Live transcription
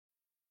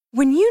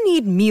When you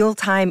need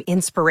mealtime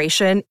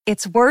inspiration,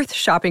 it's worth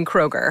shopping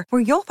Kroger,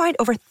 where you'll find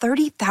over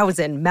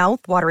 30,000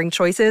 mouth-watering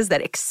choices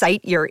that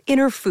excite your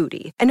inner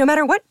foodie. And no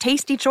matter what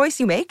tasty choice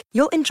you make,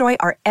 you'll enjoy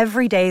our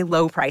everyday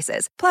low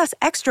prices, plus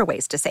extra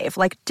ways to save,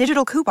 like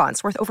digital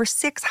coupons worth over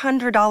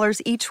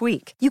 $600 each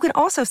week. You can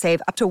also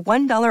save up to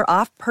 $1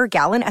 off per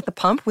gallon at the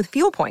pump with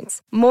fuel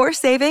points. More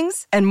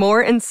savings and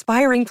more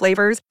inspiring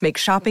flavors make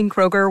shopping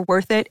Kroger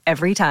worth it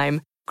every time.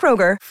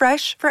 Kroger,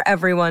 fresh for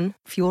everyone.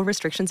 Fuel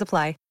restrictions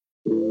apply.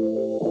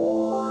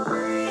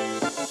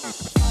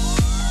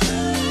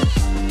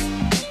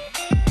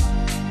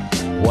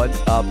 What's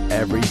up,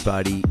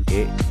 everybody?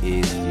 It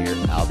is here.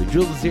 Albie.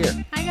 Jules is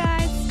here. Hi,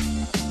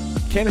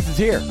 guys. Candace is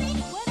here.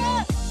 What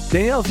up?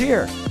 Danielle's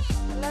here.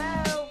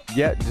 Hello.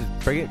 Yeah, just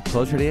bring it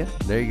closer to you.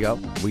 There you go.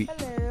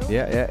 Hello.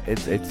 Yeah.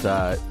 It's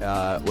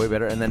way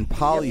better. And then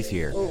Polly's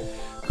here. Ooh.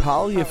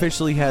 Polly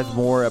officially has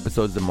more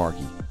episodes than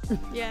Marky.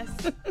 Yes.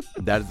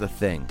 That is a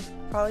thing.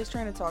 Polly's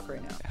trying to talk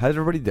right now. How's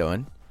everybody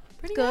doing?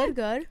 Pretty good.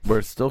 Good.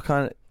 We're still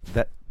kind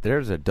of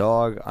there's a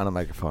dog on a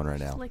microphone right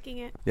now. Licking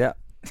it. Yeah.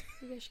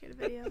 You guys should get a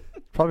video.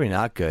 Probably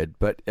not good,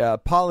 but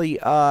Polly,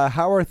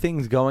 how are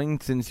things going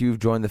since you've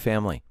joined the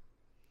family?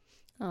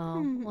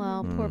 Oh,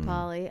 well, poor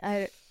Polly.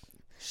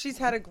 She's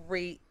had a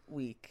great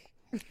week.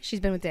 She's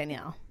been with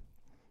Danielle.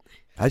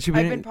 Has she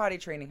been? I've been potty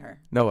training her.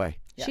 No way.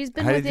 Yeah. She's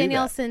been How with did you do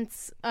Danielle that?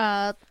 since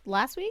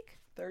last week?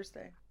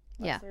 Thursday.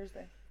 Yeah.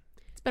 Thursday.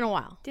 It's been a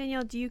while.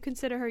 Danielle, do you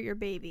consider her your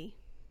baby?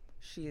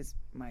 She is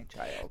my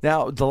child.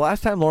 Now, the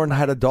last time Lauren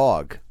had a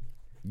dog,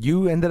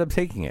 you ended up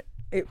taking it.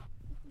 It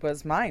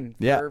was mine.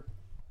 Yeah. For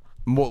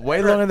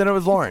way longer than it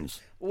was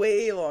Lauren's.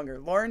 way longer.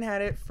 Lauren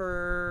had it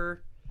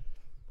for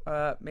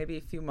maybe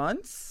a few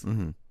months.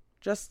 Mm-hmm.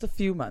 Just a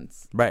few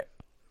months. Right.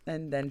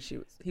 And then he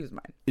was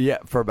mine. Yeah,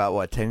 for about,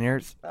 what, 10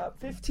 years?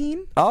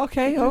 15.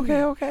 Okay.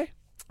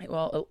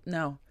 Well,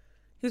 no.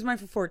 He was mine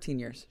for 14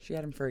 years. She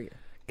had him for a year.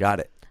 Got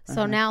it.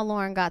 So now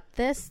Lauren got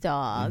this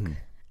dog,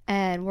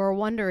 and we're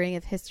wondering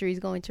if history is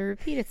going to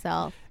repeat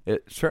itself.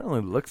 It certainly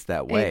looks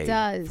that way. It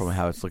does. From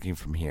how it's looking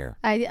from here.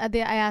 I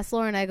asked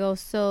Lauren, I go,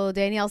 so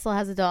Danielle still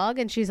has a dog?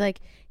 And she's like,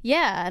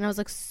 yeah. And I was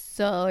like,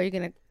 so are you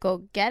going to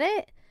go get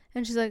it?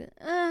 And she's like,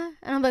 And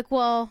I'm like,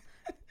 well,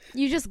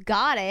 you just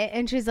got it.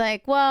 And she's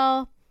like,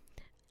 well,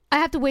 I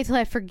have to wait till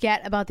I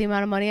forget about the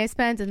amount of money I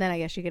spent, and then I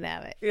guess you can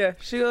have it. Yeah.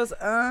 She goes,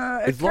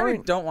 I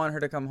Lauren- don't want her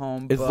to come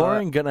home. Is but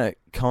Lauren going to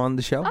come on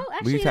the show? Oh,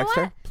 actually, Will you you know text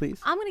what? her,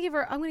 please? I'm gonna give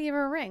her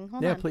a ring.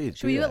 Hold Yeah, on. please,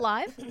 Should do we do that. it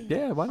live?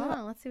 Yeah, why Hold not?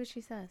 on, let's see what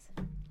she says.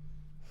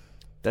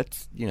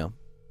 That's,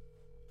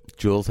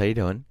 Jules, how you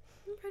doing?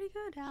 I'm pretty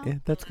good, Al. Yeah,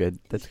 that's good.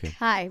 That's good.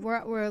 Hi,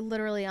 we're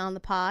literally on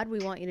the pod. We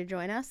want you to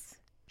join us.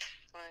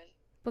 Fine.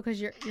 Because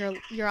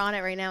you're on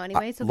it right now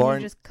anyway. So Lauren-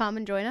 can you just come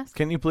and join us?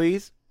 Can you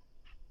please?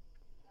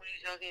 What are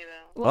you talking about?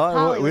 Well,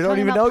 Polly, we we're don't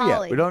talking even about know yet.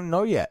 Polly. We don't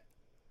know yet.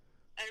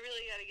 I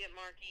really got to get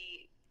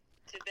Marky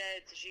to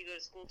bed so she can go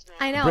to school tomorrow.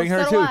 I know. Bring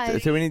her so too. do I.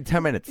 So we need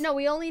 10 minutes. No,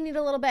 we only need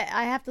a little bit.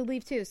 I have to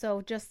leave too.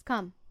 So just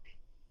come.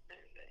 Okay.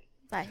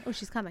 Bye. Oh,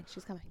 she's coming.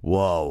 She's coming.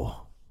 Whoa.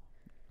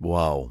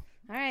 All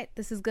right,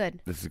 this is good.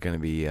 This is going to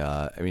be,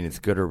 it's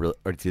good or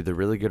it's either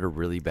really good or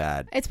really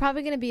bad. It's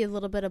probably going to be a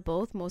little bit of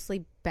both,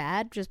 mostly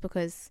bad, just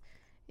because,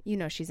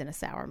 she's in a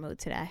sour mood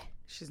today.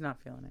 She's not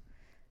feeling it.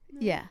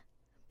 Yeah,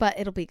 but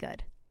it'll be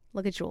good.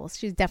 Look at Jules.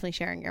 She's definitely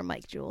sharing your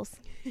mic, Jules.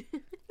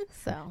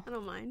 So. I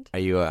don't mind. Are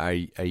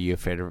you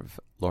afraid of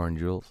Lauren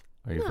Jules?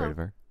 Are you afraid of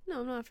her? No,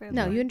 I'm not afraid of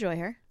No, her. you enjoy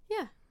her.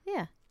 Yeah.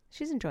 Yeah,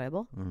 she's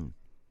enjoyable.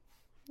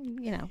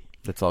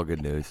 That's all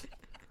good news.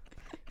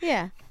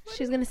 Yeah,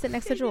 she's going to sit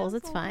next to Jules.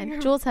 It's fine.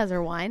 Jules has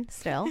her wine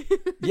still.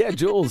 Yeah,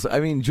 Jules.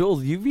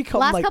 Jules, you've become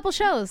Last couple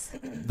shows.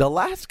 the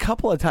last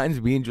couple of times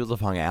me and Jules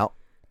have hung out,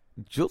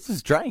 Jules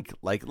has drank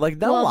not a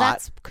Well, lot.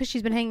 that's because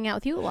she's been hanging out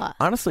with you a lot.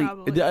 Honestly,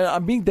 Probably.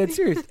 I'm being dead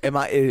serious.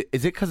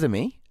 Is it because of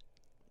me?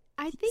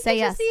 I think Say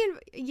it's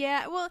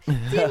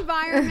just the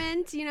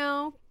environment,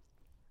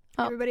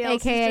 Oh, Everybody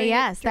else is AKA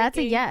yes. That's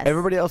a drinking. yes.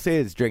 Everybody else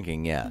says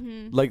drinking, yeah.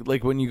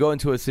 Like when you go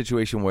into a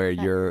situation where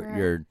Right.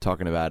 you're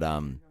talking about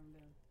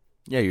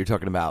you're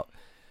talking about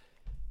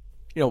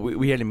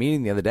we had a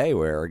meeting the other day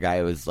where a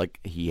guy was like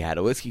he had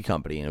a whiskey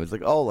company and it was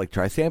like, oh, like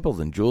try samples,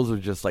 and Jules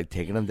was just like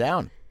taking them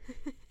down.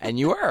 And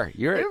you're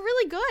They're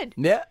really good.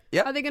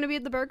 yeah. Are they going to be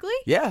at the Berkeley?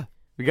 Yeah.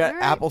 We got All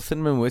right. apple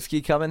cinnamon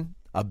whiskey coming,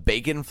 a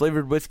bacon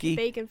flavored whiskey.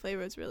 Bacon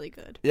flavor is really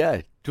good.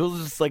 Yeah. Jules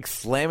is just like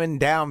slamming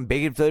down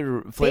bacon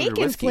flavored Bacon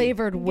whiskey.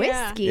 flavored Yeah.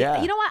 whiskey.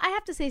 Yeah. You know what? I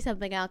have to say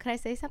something, Al. Can I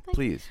say something?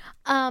 Please.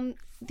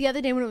 The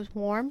other day when it was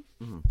warm,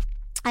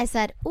 I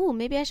said, "Ooh,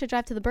 maybe I should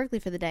drive to the Berkeley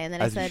for the day." And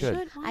then As you I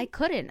said, should. "I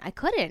couldn't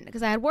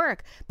because I had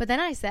work." But then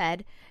I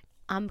said,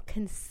 "I'm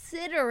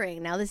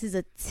considering." Now this is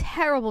a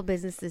terrible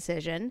business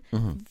decision,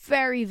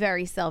 very,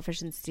 very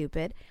selfish and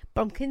stupid.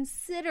 But I'm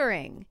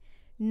considering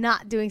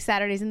not doing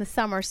Saturdays in the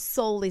summer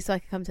solely so I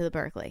can come to the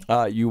Berkeley.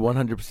 You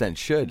 100%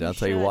 should. And I'll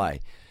tell you should. why.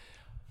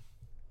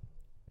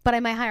 But I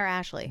might hire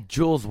Ashley.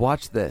 Jules,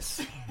 watch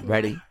this.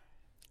 Ready?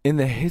 In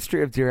the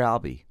history of Dear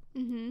Albie,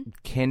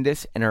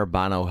 Candace and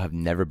Urbano have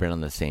never been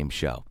on the same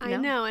show. I No?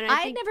 know, and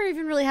I think, never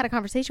even really had a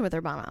conversation with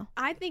Urbano.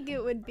 I think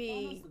it would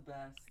be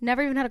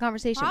Never even had a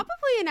conversation.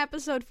 probably an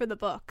episode for the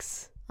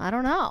books. I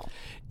don't know.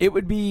 It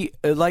would be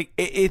like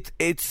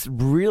it's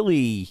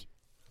really.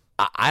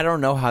 I don't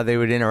know how they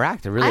would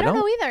interact. I really I don't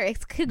know either.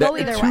 It could That- go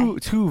either two, way.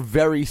 Two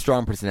very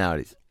strong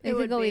personalities. It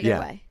would could go be. either Yeah.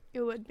 way.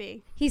 It would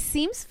be. He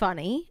seems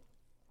funny.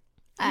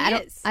 He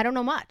is. I don't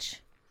know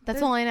much.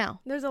 That's all I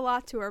know. There's a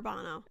lot to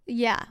Urbano.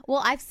 Yeah.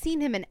 Well, I've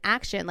seen him in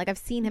action. Like I've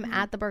seen him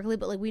at the Berkeley,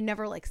 but like we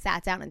never like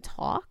sat down and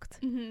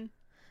talked. Mm-hmm.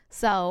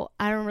 So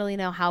I don't really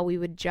know how we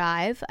would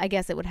jive. I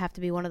guess it would have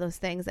to be one of those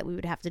things that we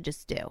would have to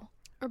just do.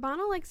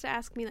 Urbano likes to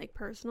ask me like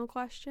personal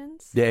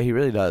questions. Yeah, he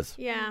really does.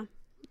 Yeah.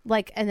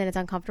 Like, and then it's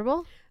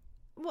uncomfortable.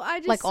 Well, I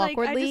just Like, I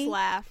awkwardly? just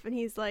laugh, and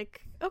he's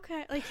like,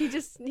 okay, like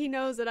he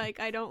knows that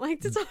I don't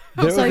like to talk.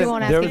 So you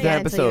won't ask there me was an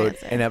again until you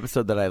episode,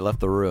 answer. that I left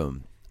the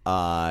room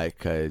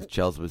because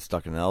Chelsea was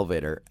stuck in an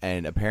elevator,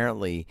 and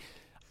apparently,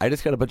 I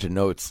just got a bunch of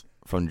notes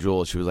from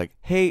Jules. She was like,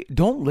 "Hey,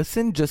 don't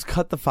listen, just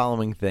cut the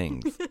following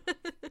things."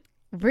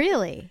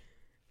 Really?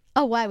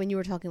 Oh, why? When you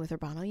were talking with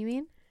Urbano, you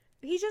mean?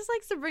 He just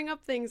likes to bring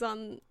up things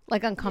on.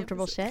 Like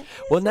uncomfortable shit?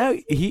 Well, now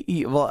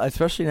well,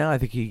 especially now, I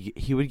think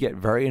he would get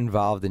very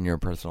involved in your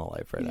personal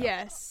life right now.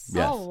 Yes.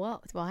 Yes. Oh,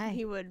 whoa. Why?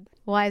 He would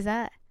Why is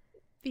that?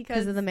 because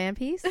Because of the man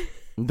piece?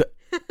 The-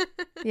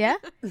 Yeah?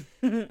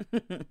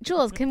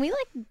 Jules, can we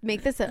like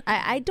make this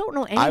I don't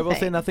know anything. I will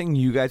say nothing.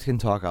 You guys can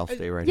talk. I'll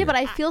stay right Yeah, here. but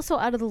I feel so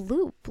out of the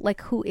loop.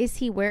 Like, who is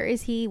he? Where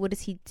is he? What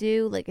does he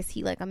do? Like, is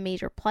he like a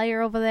major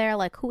player over there?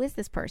 Like, who is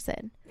this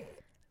person?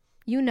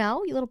 You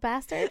know, you little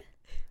bastard.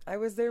 I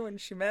was there when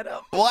she met him.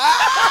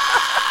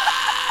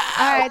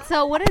 All right,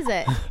 so what is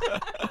it?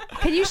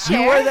 Can you share?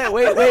 You were there.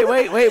 Wait.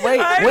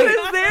 I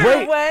was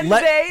there when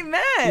they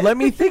met. Let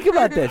me think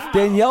about this.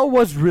 Danielle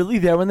was really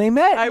there when they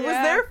met. I was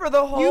there for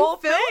the whole you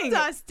thing. filmed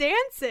us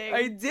dancing.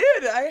 I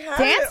did. I had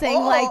Dancing? it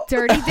all. Like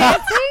dirty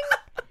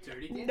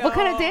dancing? What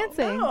kind of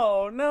dancing?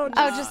 No.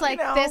 Oh, just like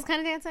you know, this kind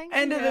of dancing?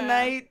 End of the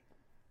night.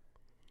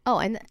 Oh,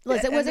 and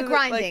listen, Yeah, was and it then,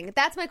 like- grinding?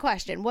 That's my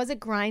question. Was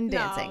it grind No,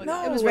 dancing?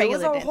 No, it was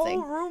regular a dancing.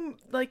 whole room.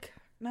 Like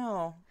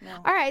no.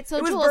 All right, so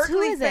It was Jules, Berkeley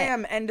who is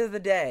fam. End of the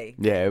day.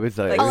 Yeah, it was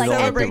like, Like, it? Oh, it was like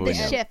all end of people the we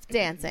knew. shift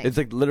dancing. It's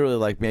like literally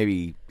like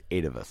maybe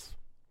 8 of us.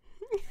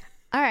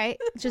 All right,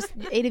 just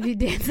 8 of you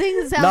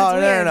dancing. Sounds No,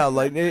 weird. no.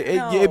 Like it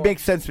No.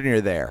 makes sense when you're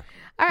there.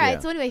 All right, Yeah.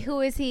 so anyway,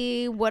 who is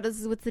he? What's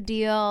the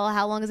deal?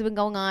 How long has it been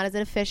going on? Is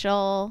it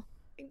official?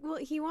 Well,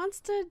 he wants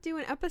to do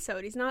an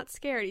episode. He's not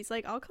scared. He's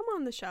like, I'll come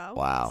on the show.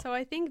 Wow. So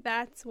I think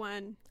that's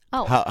when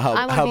Oh, How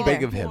I wanna how be big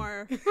there. of him?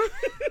 more.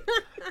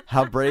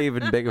 How brave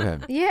and big of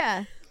him?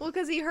 Yeah. Well,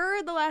 because he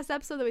heard the last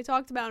episode that we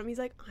talked about him. He's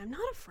like, I'm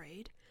not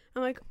afraid.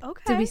 I'm like,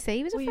 okay. Did we say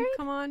he was Will you afraid?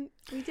 come on?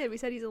 We did. We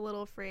said he's a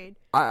little afraid.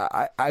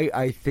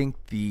 I think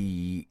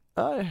the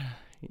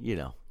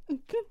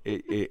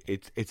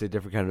it's a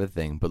different kind of a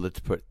thing. But let's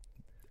put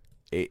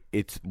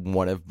it's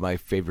one of my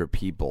favorite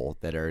people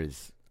that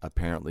is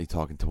apparently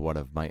talking to one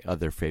of my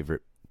other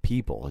favorite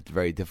people. It's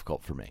very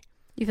difficult for me.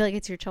 You feel like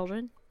it's your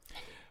children?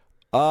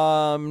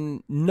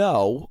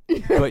 No,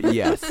 but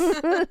yes.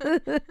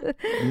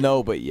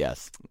 No, but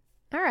yes.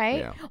 All right.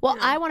 Yeah. Well,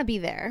 I want to be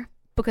there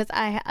because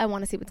I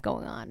want to see what's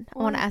going on. I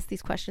want to Well, ask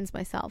these questions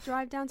myself.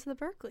 Drive down to the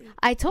Berkeley.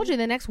 I told you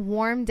the next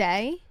warm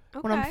day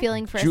when I'm Okay.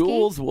 feeling frisky.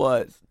 Jules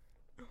was.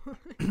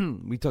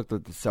 We talked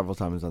about this several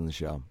times on the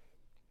show.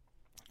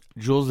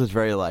 Jules is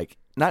very like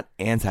not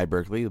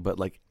anti-Berkeley, but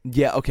like,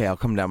 yeah, okay, I'll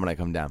come down when I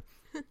come down.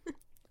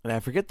 And I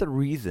forget the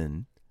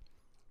reason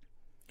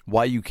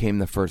why you came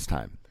the first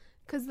time.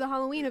 Because the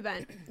Halloween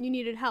event, you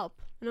needed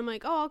help. And I'm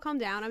like, oh, I'll come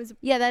down.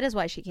 Yeah, that is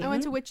why she came. I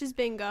went to Witches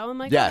Bingo. I'm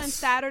like, Yes. oh, then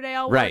Saturday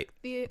I'll Right. work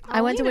the I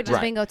went to Halloween Witches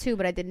event. Bingo too,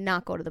 but I did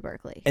not go to the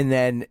Berkeley. And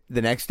then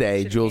the next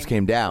day, Jules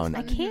came down.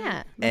 I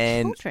can't. My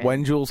And children.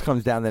 when Jules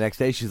comes down the next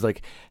day, she's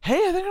like, "Hey,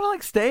 I think I'm gonna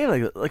like stay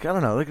like I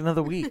don't know, like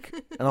another week."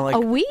 And I'm like, a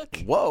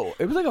week? "Whoa,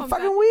 it was like a Come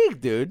fucking back.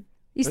 week, dude."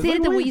 You It was stayed like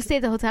at a the week. you stayed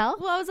at the hotel?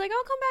 Well, I was like,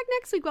 I'll come back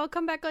next week. But I'll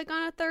come back like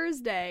on a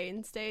Thursday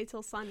and stay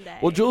till Sunday.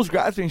 Well, Jules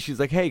grabs me and she's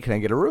like, "Hey, can I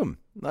get a room?"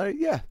 I'm like,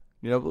 yeah,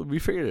 we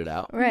figured it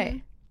out.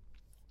 Right.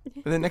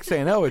 And the next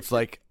thing I know, it's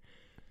like,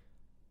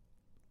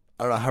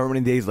 I don't know how many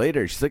days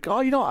later, she's like, "Oh,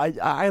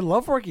 I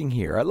love working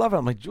here. I love it."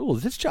 I'm like,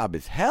 "Jules, this job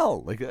is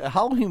hell. Like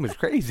Halloween was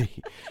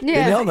crazy." Yeah.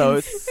 Danielle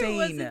knows. It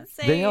was Insane.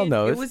 insane. Danielle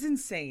knows. It was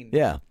insane.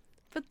 Yeah.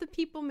 But the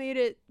people made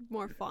it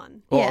more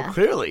fun. Well, Yeah.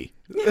 clearly,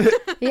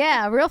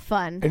 Yeah, real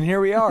fun. and here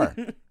we are.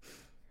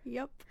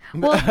 Yep.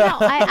 Well, no,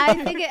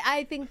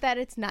 I think that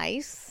it's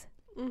nice.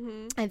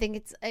 Mm-hmm. I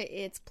think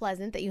it's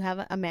pleasant that you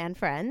have a man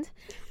friend.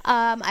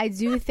 I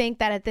do think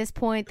that at this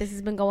point, this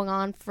has been going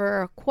on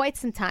for quite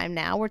some time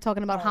now. We're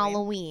talking about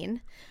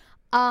Halloween.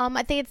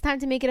 I think it's time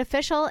to make it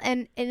official,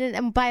 and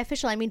by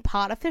official I mean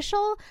pod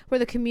official, where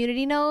the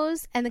community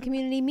knows and the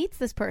community meets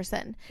this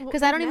person.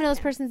 Because Well, I don't we even know met this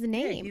him. person's Yeah,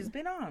 name. he's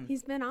been on.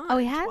 He's been on. Oh,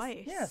 he has?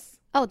 Twice. Yes.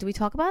 Oh, did we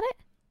talk about it?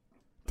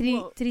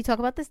 Well- Did he talk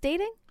about this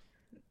dating?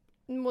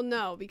 Well,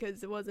 no,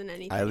 because it wasn't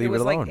anything. I It leave it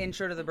was alone. like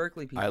intro to the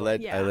Berkeley people. I let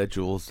Yeah.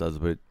 Jules does,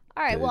 but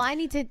All right. Well, I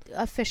need to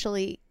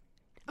officially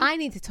I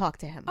need to talk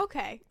to him.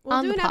 Okay, we'll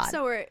On do the an pod.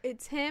 episode where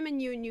it's him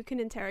and you can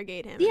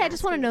interrogate him. Yeah, and I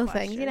just ask want to him know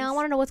things. You know, I questions.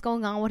 want to know what's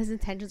going on, what his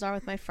intentions are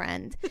with my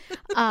friend,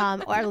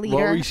 our leader.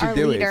 What we should our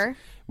do leader. is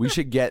we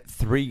should get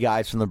 3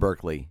 guys from the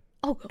Berkeley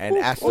Oh, and ooh,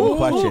 ask them ooh,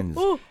 questions,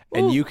 ooh, ooh,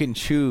 and ooh. you can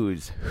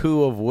choose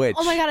who of which.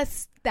 Oh my god,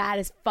 that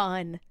is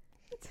fun.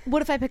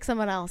 What if I pick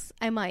someone else?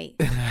 I might.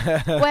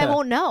 Well, I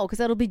won't know because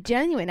it'll be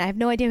genuine. I have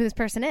no idea who this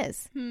person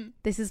is.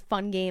 This is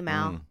fun game,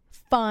 Al.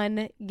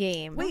 Fun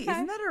game. Wait,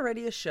 isn't that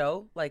already a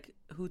show? Like,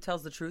 Who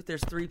Tells the Truth?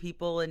 There's 3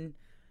 people, and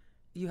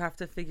you have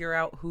to figure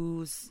out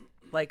who's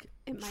like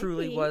It might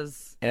truly be.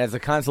 was. And as a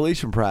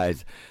consolation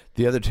prize,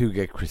 the other 2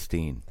 get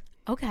Christine.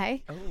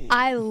 Okay.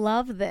 I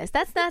love this.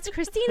 That's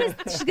Christina.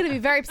 She's going to be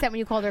very upset when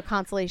you called her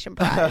consolation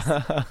prize.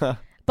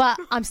 But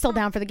I'm still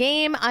down for the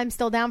game. I'm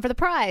still down for the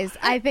prize.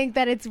 I think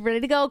that it's ready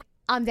to go.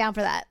 I'm down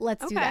for that.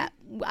 Let's do Okay. that.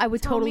 I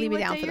would Tell totally me be what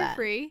down day for you're that.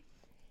 free.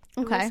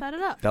 and Okay. We'll set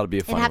it up. That'll be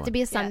a fun It'd have one. to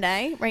be a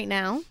Sunday right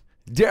now.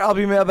 Dear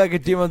Albie, mailbag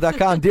at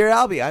gmail.com. Dear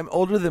Albie, I'm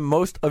older than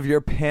most of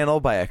your panel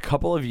by a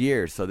couple of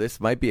years, so this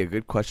might be a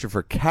good question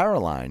for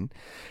Caroline,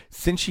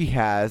 since she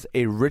has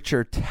a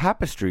richer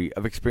tapestry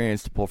of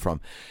experience to pull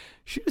from.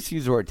 She just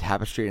used the word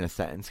tapestry in a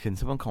sentence. Can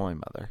someone call my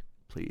mother,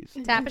 please?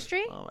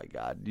 Tapestry? Oh, my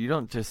God. You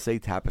don't just say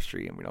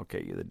tapestry and we don't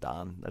get you the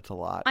Don. That's a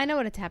lot. I know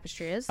what a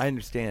tapestry is. I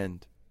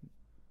understand.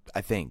 I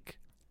think.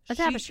 A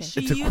tapestry.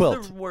 She It's a used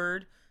quilt. the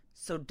word,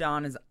 so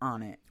Don is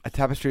on it. A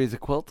tapestry is a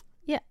quilt?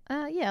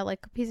 Yeah,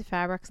 like a piece of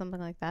fabric, something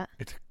like that.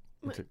 It's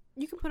a,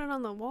 You can put it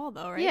on the wall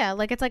though, right? Yeah,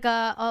 like it's like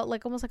a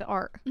like almost like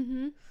art.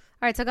 Mm-hmm. All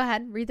right, so go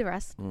ahead, read the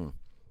rest.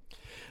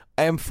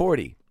 I am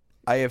 40.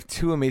 I have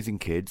 2 amazing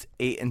kids,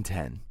 8 and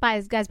 10.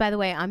 Guys, by the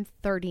way, I'm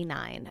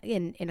 39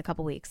 in a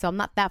couple weeks, so I'm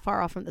not that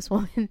far off from this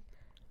woman.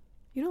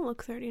 You don't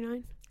look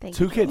 39. Thank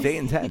 2 you. kids, 8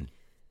 and 10.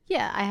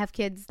 Yeah, I have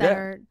kids that Yeah,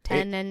 are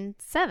 10 and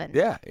 7.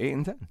 Yeah, 8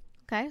 and 10.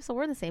 Okay, so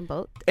we're in the same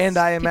boat. And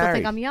I am People married.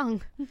 think I'm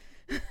young.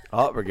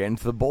 Oh, we're getting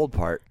to the bold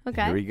part.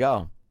 Okay. Here we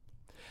go.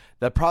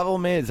 The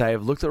problem is I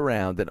have looked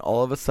around and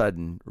all of a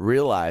sudden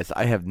realized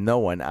I have no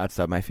one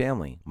outside my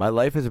family. My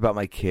life is about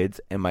my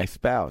kids and my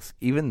spouse.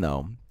 Even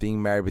though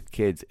being married with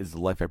kids is the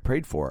life I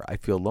prayed for, I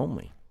feel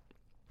lonely.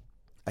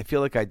 I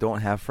feel like I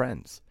don't have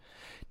friends.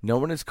 No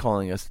one is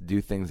calling us to do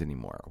things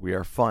anymore. We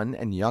are fun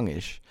and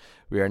youngish.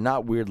 We are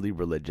not weirdly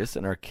religious,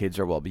 and our kids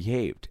are well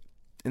behaved.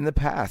 In the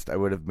past, I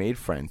would have made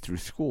friends through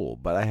school,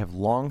 but I have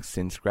long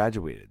since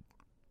graduated.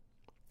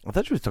 I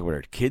thought she was talking about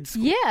her kids'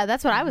 school. Yeah,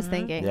 that's what I was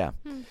thinking. Yeah.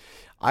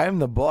 I am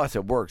the boss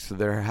at work, so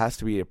there has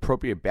to be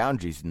appropriate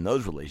boundaries in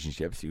those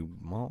relationships.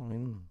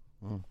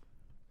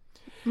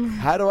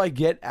 How do I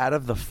get out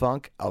of the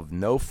funk of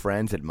no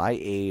friends at my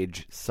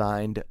age?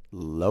 Signed,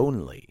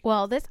 Lonely.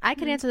 Well, I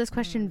can answer this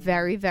question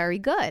very, very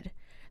good.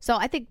 So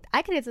I think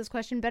I can answer this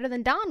question better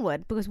than Don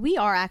would because we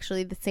are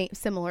actually the same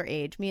similar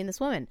age, me and this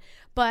woman.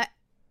 But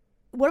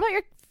what about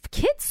your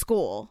kids'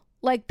 school?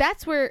 Like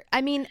that's where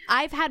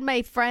I've had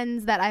my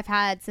friends that I've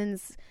had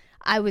since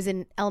I was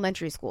in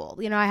elementary school.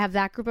 You know, I have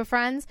that group of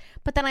friends,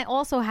 but then I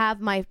also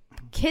have my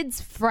kids'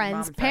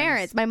 friends, Mom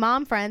parents, friends. my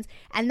mom friends,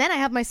 and then I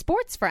have my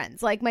sports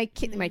friends, like my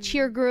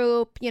cheer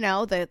group, you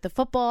know, the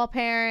football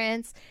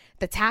parents,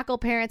 the tackle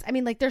parents. I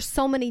mean, like there's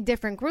so many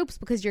different groups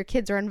because your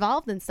kids are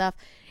involved in stuff.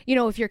 You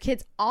know, if your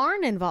kids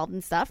aren't involved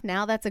in stuff,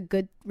 now that's a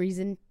good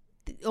reason.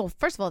 Well,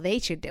 first of all, they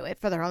should do it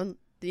for their own,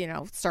 you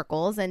know,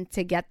 circles and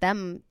to get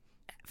them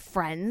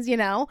friends, you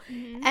know,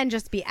 and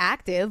just be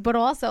active. But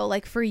also,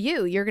 like for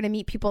you're going to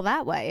meet people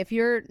that way. If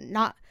you're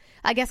not,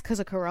 I guess because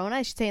of Corona,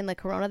 I should say in like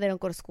Corona, they don't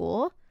go to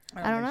school.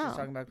 I don't think know. She's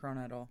talking about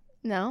Corona at all.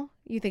 No?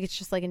 You think it's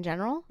just like in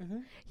general?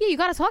 Yeah, you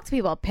got to talk to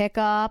people. Pick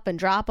up and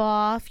drop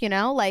off, you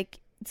know, like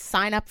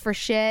sign up for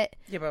shit.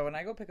 Yeah, but when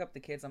I go pick up the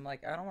kids, I'm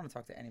like, I don't want to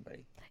talk to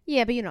anybody.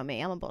 Yeah, but you know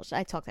me. I'm a bullshit.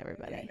 I talk to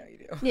everybody. Yeah, I know you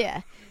do.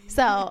 Yeah.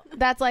 So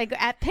that's like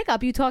at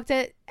pickup, you talk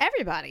to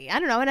everybody. I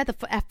don't know. And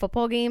at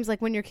football games,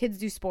 like when your kids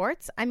do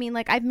sports, I mean,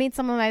 like I've made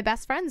some of my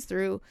best friends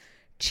through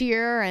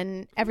cheer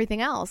and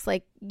everything else.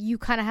 Like you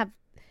kind of have,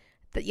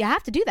 you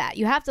have to do that.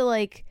 You have to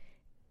like,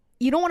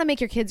 you don't want to make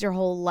your kids your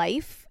whole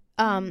life.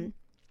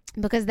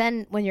 Because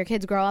then when your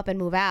kids grow up and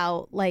move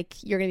out, like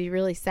you're going to be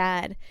really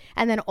sad.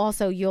 And then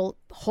also you'll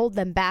hold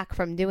them back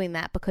from doing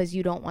that because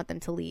you don't want them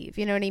to leave.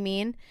 You know what I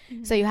mean?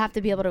 So you have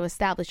to be able to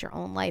establish your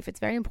own life.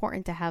 It's very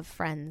important to have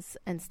friends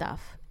and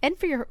stuff. And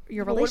for your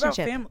But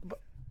relationship. what about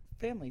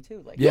family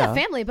too? Like, Yeah,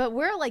 family, but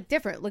we're like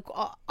different. Like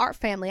our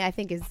family, I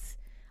think is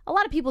a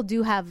lot of people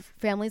do have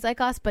families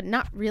like us, but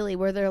not really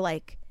where they're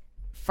like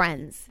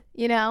friends,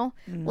 you know?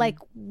 Like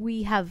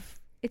we have,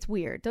 it's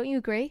weird. Don't you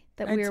agree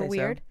that I'd we're say so.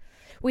 weird?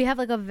 We have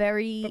like a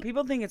very, But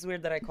people think it's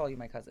weird that I call you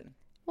my cousin.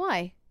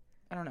 why?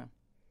 I don't know.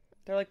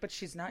 They're like, but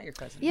she's not your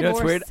cousin. Yeah, You know but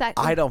what's we're weird?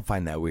 I don't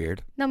find that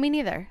weird. No, me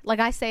neither. Like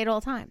I say it all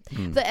the time.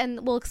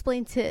 And we'll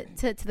explain to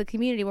the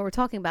community what we're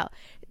talking about.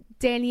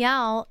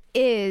 Danielle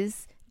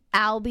is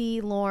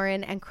Albie,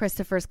 Lauren, and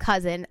Christopher's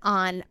cousin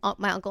on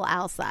my Uncle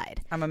Al's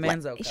side. I'm a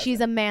Manzo cousin.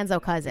 She's a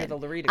Manzo cousin. You're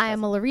the Larita I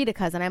am a Larita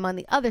cousin. I'm on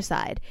the other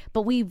side.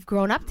 But we've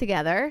grown up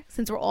together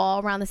since we're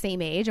all around the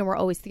same age and we're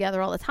always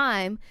together all the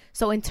time.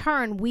 So in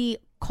turn, we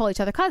call each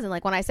other cousin.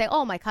 Like when I say,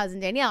 oh, my cousin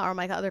Danielle or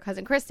my other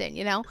cousin Kristen,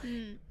 you know,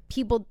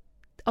 people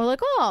are like,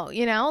 oh,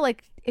 you know,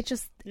 like it's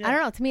just, I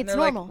don't know. To me, And it's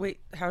they're normal. Like, wait,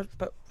 how?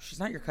 But she's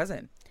not your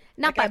cousin.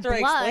 Not Like, by after I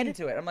explained blood. it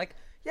to it, I'm like,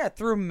 yeah,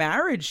 through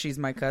marriage, she's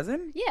my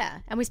cousin. Yeah.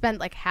 And we spend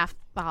like half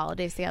the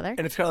holidays together.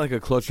 And it's kind of like a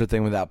closer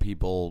thing without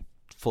people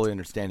fully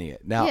understanding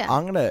it. Now, Yeah.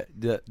 I'm going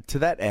to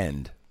that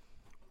end,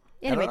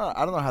 Anyway.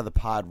 I don't know how the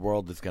pod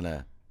world is going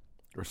to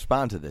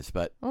respond to this,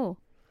 but Oh.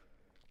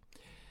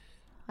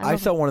 I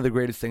saw one of the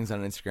greatest things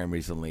on Instagram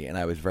recently, and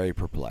I was very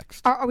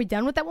perplexed. Are we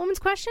done with that woman's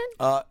question?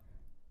 Uh,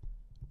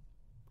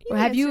 You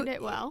have you- answered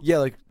it well. yeah,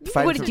 like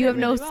find What some, did you have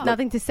Well.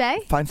 nothing to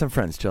say? find some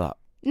friends, chill out.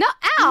 No,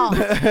 ow.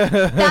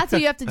 That's what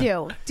you have to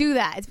do. Do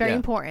that. It's very Yeah.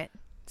 important.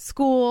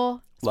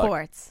 School, Look.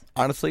 sports.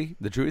 Honestly,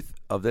 the truth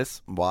of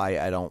this, why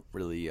I don't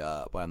really,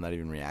 why I'm not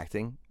even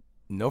reacting.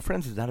 No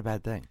friends is not a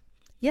bad thing.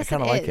 Yes,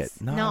 kinda it like is.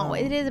 it. No, No,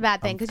 it is a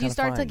bad thing I'm because you kinda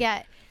start to fine.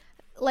 get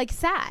like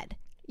sad.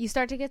 You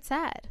start to get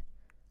sad.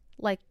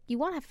 Like you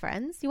want to have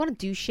friends. You want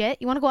to do shit.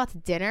 You want to go out to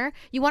dinner.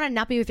 You want to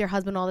not be with your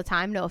husband all the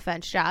time. No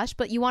offense, Josh,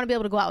 but you want to be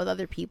able to go out with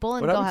other people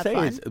and What go I would have say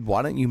fun. is,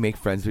 why don't you make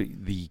friends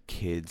with the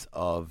kids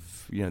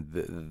of, you know,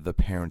 the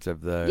parents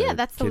of the Yeah,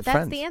 that's kids' the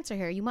friends. answer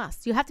here. You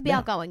must. You have to be Yeah.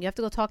 outgoing. You have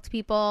to go talk to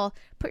people.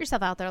 Put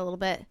yourself out there a little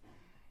bit.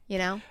 You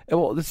know.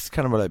 Well, this is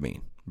kind of what I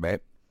mean,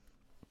 right?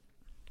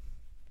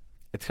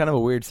 It's kind of a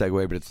weird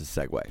segue, but it's a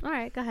segue. All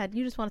right, go ahead.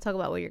 You just want to talk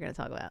about what you're going to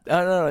talk about.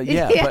 No,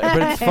 yeah,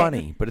 but it's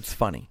funny. But it's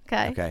funny.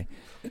 Okay.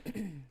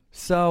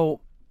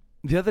 So,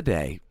 the other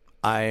day,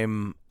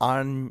 I'm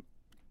on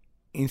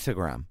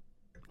Instagram,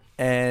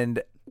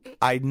 and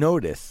I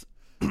notice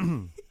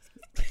Joe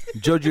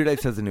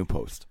Giudice has a new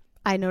post.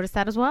 I noticed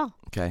that as well.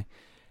 Okay.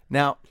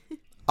 Now,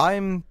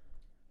 I'm,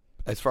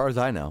 as far as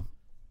I know,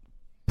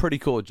 pretty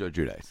cool with Joe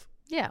Giudice.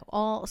 Yeah,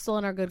 all still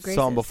in our good graces.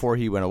 Saw him before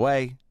he went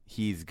away.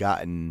 He's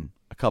gotten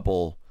a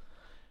couple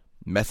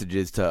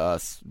messages to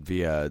us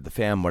via the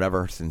fam,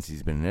 whatever, since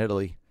he's been in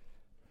Italy.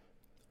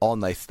 All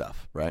nice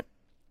stuff, right?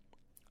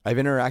 I've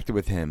interacted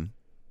with him.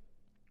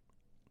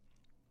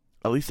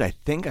 At least I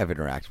think I've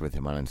interacted with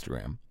him on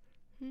Instagram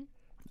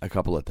a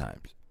couple of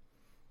times.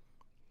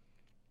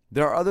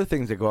 There are other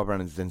things that go up on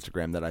his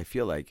Instagram that I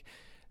feel like,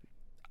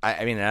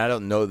 I mean, I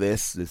don't know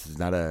this. This is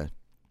not a,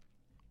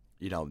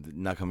 you know,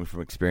 not coming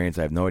from experience.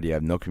 I have no idea. I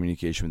have no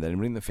communication with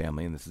anybody in the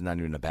family, and this is not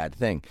even a bad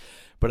thing.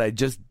 But I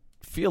just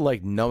feel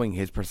like knowing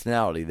his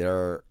personality, there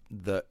are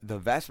the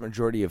vast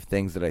majority of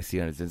things that I see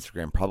on his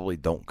Instagram probably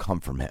don't come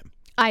from him.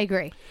 I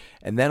agree.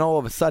 And then all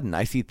of a sudden,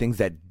 I see things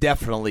that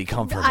definitely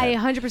come from I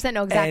him. 100%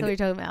 know exactly And what you're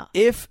talking about.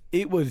 If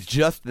it was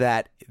just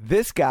that,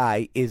 this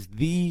guy is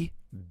the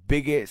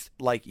biggest,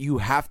 like, you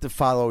have to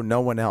follow no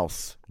one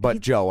else but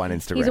Joe on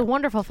Instagram. He's a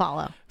wonderful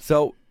follow.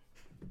 So,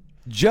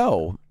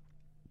 Joe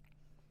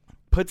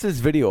puts this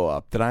video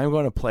up that I'm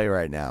going to play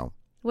right now.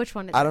 Which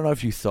one is I don't know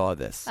if you saw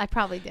this, I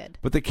probably did.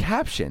 but the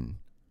caption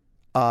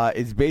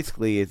is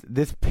basically,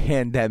 this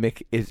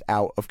pandemic is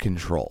out of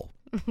control.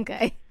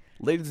 Okay.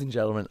 Ladies and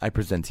gentlemen, I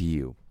present to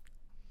you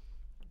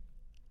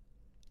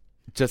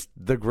just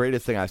the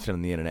greatest thing I've seen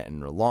on the internet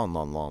in a long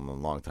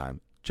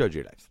time, Joe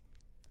Giudice.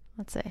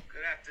 Let's see.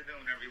 Good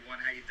afternoon,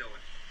 everyone. How you doing?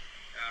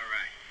 All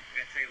right.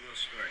 I gotta tell you a little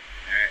story.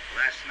 All right.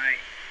 Last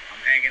night, I'm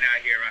hanging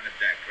out here on the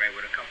deck, right,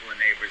 with a couple of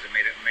neighbors and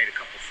made a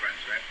couple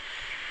friends, right?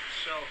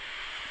 So,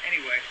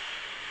 anyway,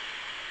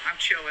 I'm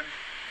chilling.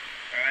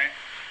 All right.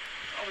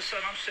 All of a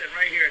sudden, I'm sitting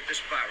right here at this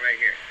spot right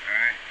here. All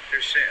right.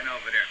 They're sitting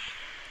over there.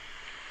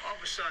 All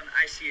of a sudden,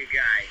 I see a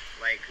guy,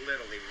 like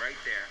literally right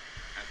there.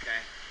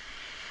 Okay.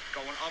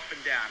 Going up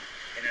and down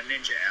in a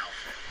ninja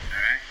outfit.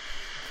 All right.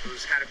 It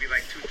had to be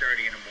like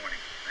 2:30 in the morning.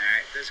 All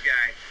right, this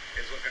guy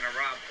is looking to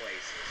rob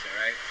places. All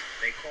right,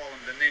 they call him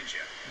the Ninja.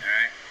 All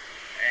right,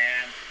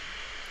 and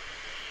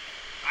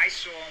I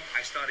saw him.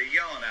 I started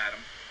yelling at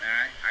him. All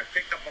right, I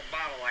picked up a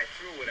bottle. I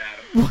threw it at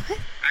him. What?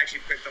 I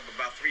actually picked up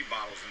about 3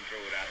 bottles and threw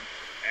it at him.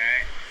 All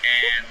right,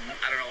 and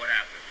I don't know what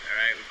happened. All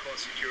right, we called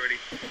security,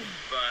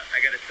 but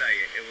I got to tell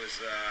you, it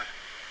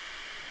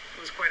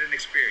was quite an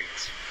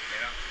experience.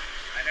 You know,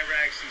 I never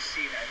actually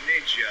seen a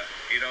ninja.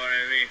 You know what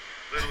I mean?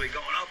 Literally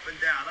going up and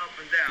down, up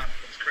and down.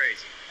 It's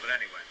crazy. But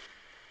anyway,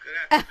 good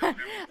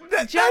afternoon,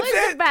 everyone. Joe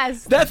is the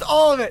best. That's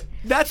all of it.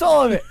 That's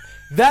all of it.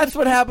 That's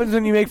what happens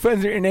when you make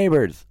friends with your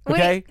neighbors.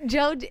 Okay? Wait,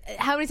 Joe,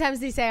 how many times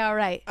did he say all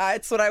right?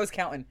 It's what I was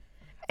counting.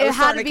 I It was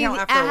had starting to be. count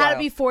It after a had to while.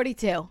 be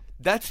 42.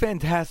 That's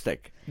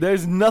fantastic.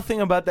 There's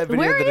nothing about that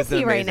video Where that is isn't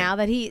he right amazing. now?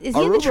 That he is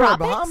he Aruba in the or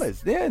tropics?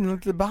 Bahamas. Yeah, in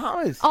the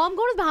Bahamas. Oh, I'm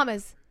going to the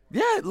Bahamas.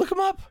 Yeah, look him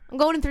up. I'm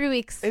going in 3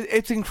 weeks.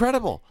 It's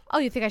incredible. Oh,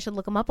 you think I should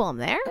look him up while I'm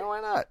there? Yeah, why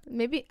not?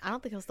 Maybe I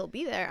don't think he'll still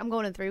be there. I'm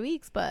going in 3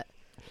 weeks, but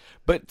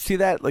But see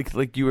that,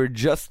 like you were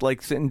just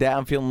like sitting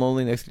down, feeling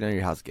lonely next to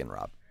your house getting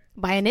robbed.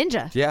 By a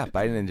ninja. Yeah,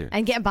 by a ninja.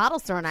 And getting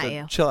bottles thrown at So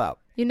you. chill out.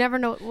 You never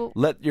know. Well,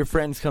 Let your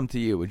friends come to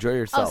you. Enjoy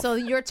yourself. oh, so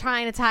you're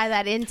trying to tie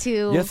that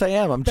into. Yes, I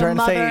am. I'm the trying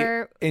to say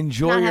mother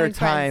enjoy not your having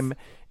time.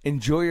 friends.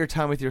 Enjoy your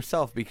time with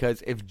yourself,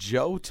 because if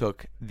Joe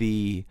took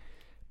the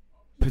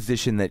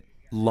position that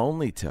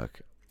Lonely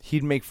took,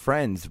 he'd make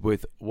friends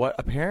with what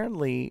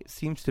apparently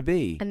seems to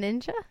be A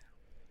ninja?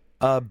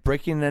 a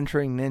breaking and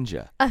entering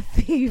ninja. A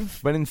thief.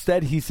 But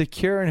instead, he's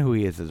secure in who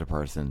he is as a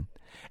person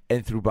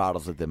and threw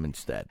bottles at them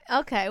instead,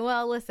 Okay,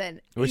 well,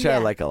 listen. which yeah. I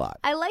like a lot.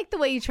 I like the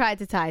way you tried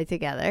to tie it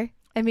together.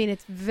 I mean,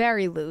 it's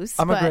very loose.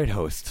 I'm a but- great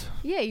host.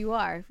 Yeah, you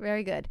are.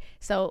 Very good.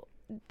 So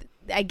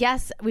I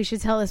guess we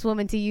should tell this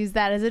woman to use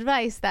that as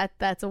advice.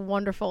 That's a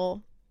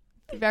wonderful,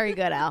 very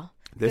good, Al.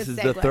 This Good is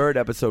the segue. third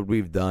episode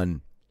we've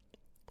done.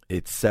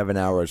 It's 7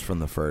 hours from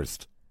the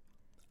first.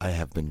 I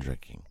have been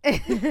drinking. Is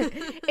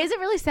it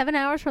really 7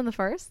 hours from the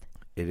first?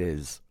 It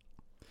is.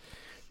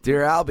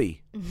 Dear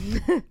Albie,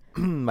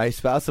 my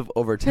spouse of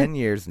over 10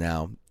 years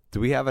now. Do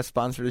we have a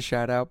sponsor to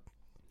shout out?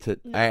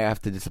 I have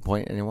to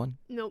disappoint anyone?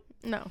 Nope.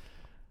 No.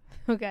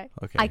 Okay.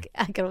 Okay.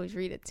 I can always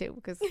read it too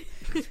because,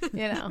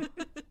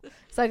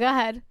 So go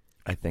ahead.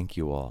 I thank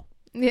you all.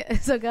 Yeah.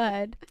 So go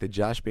ahead. Did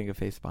Josh make a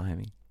face behind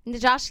me?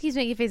 Josh keeps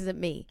making faces at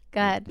me. Go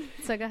ahead.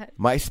 So go ahead.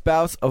 My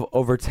spouse of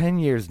over 10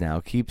 years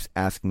now keeps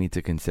asking me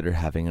to consider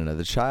having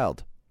another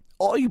child.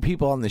 All you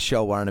people on the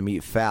show wanted to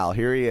meet Fal.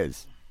 Here he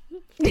is.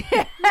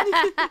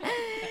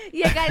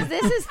 Yeah, guys,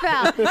 this is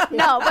Fal.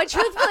 No, but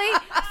truthfully,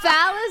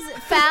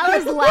 Fal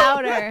is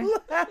louder.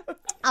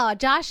 Oh,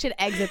 Josh should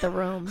exit the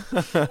room.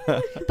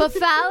 But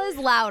Fal is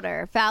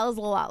louder. Fal is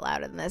a lot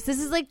louder than this.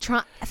 This is like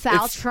Fal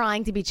It's-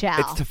 trying to be Chow.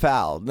 It's to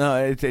Fal. No,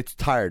 it's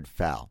tired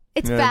Fal.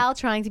 It's You know, Fal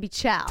trying to be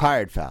Chow.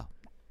 Tired Fal.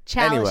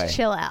 Chow Anyway. is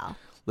chill Al.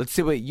 Let's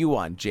see what you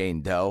want,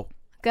 Jane Doe.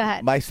 Go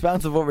ahead. My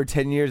spouse of over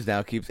 10 years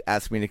now keeps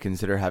asking me to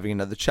consider having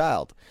another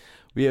child.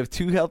 We have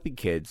 2 healthy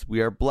kids.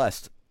 We are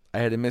blessed. I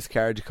had a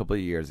miscarriage a couple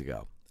of years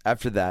ago.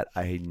 After that,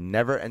 I had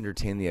never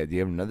entertained the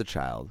idea of another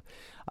child.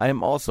 I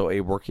am also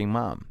a working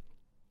mom.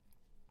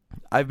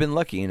 I've been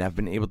lucky and have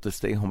been able to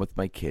stay home with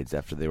my kids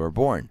after they were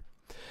born.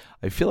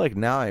 I feel like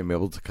now I am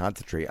able to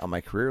concentrate on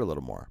my career a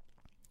little more,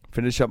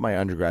 finish up my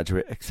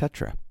undergraduate,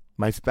 etc.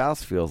 My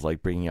spouse feels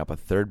like bringing up a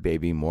third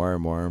baby more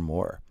and more and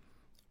more.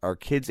 Our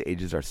kids'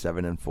 ages are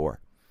 7 and 4.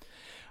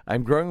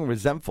 I'm growing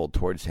resentful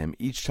towards him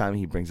each time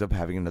he brings up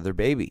having another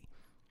baby.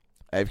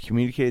 I have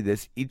communicated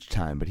this each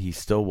time, but he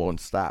still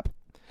won't stop.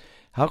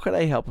 How could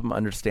I help him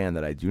understand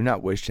that I do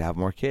not wish to have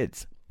more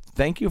kids?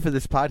 Thank you for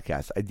this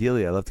podcast.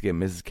 Ideally, I'd love to get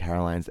Mrs.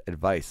 Caroline's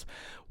advice.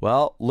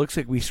 Well, looks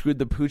like we screwed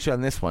the pooch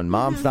on this one.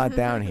 Mom's not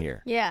down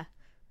here. Yeah.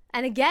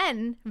 And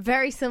again,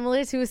 very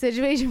similar to a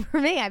situation for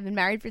me. I've been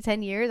married for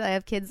 10 years. I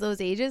have kids those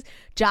ages.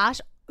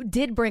 Josh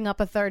did bring up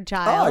a third Oh,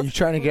 child. you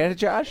trying to get it,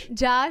 Josh?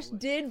 Josh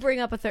did bring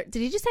up a third. Did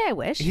he just say I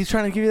wish? He's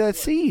trying to give you that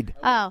seed.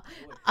 Oh,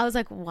 I was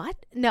like, what?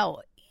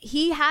 No,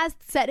 he has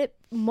said it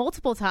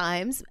multiple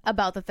times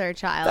about the third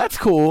child. That's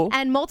cool.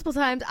 And multiple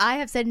times I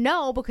have said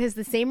no because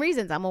the same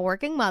reasons. I'm a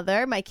working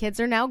mother. My kids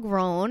are now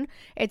grown.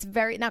 It's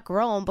very, not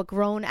grown, but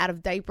grown out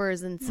of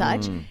diapers and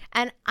such.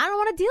 And I don't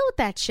want to deal with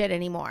that shit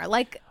anymore.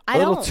 Like, A I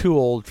little don't. too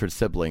old for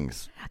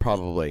siblings,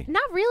 probably.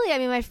 Not really. I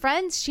mean, my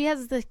friend, she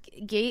has a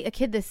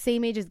kid the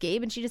same age as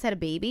Gabe, and she just had a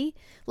baby.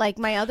 Like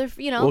my other,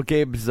 Well,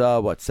 Gabe's,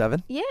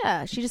 7?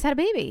 yeah, she just had a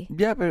baby.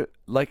 Yeah, but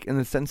like in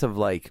the sense of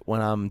like when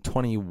I'm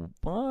 20,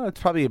 it's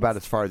probably about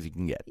as far as you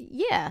can get.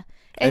 Yeah,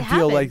 I it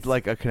feel happens.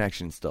 like a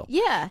connection still.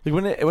 Yeah. Like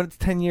when it's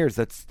 10 years,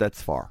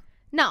 that's far.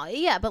 No,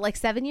 yeah, but like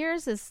 7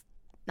 years is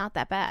not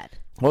that bad.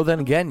 Well, then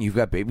again, you've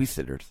got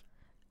babysitters.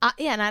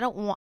 Yeah, and I don't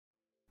want.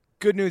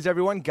 Good news,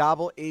 everyone.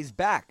 Gobble is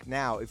back.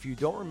 Now, if you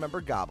don't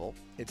remember Gobble,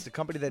 it's the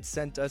company that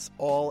sent us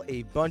all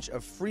a bunch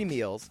of free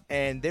meals,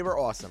 and they were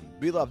awesome.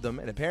 We loved them,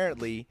 and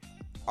apparently,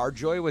 our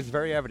joy was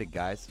very evident,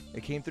 guys.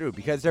 It came through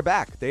because they're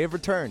back. They have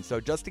returned.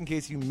 So just in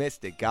case you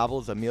missed it, Gobble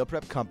is a meal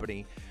prep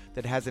company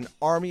that has an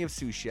army of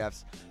sous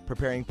chefs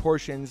preparing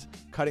portions,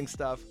 cutting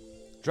stuff,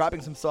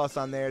 dropping some sauce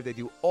on there. They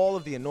do all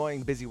of the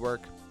annoying, busy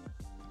work.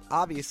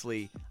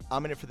 Obviously,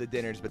 I'm in it for the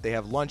dinners, but they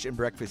have lunch and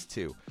breakfast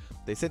too.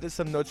 They sent us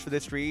some notes for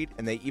this read,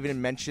 and they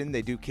even mentioned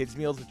they do kids'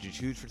 meals, which is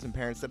huge for some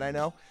parents that I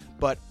know.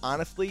 But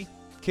honestly,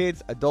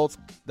 kids, adults,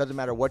 doesn't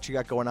matter what you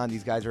got going on.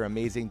 These guys are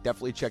amazing.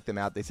 Definitely check them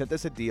out. They sent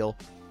us a deal,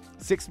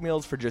 6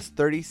 meals for just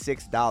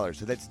 $36.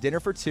 So that's dinner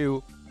for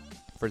 2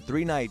 for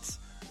 3 nights,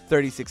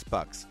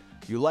 $36.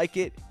 If you like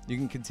it, you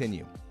can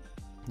continue.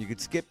 You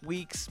could skip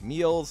weeks,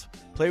 meals,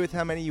 play with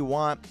how many you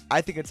want.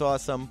 I think it's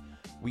awesome.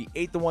 We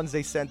ate the ones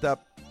they sent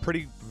up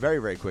very,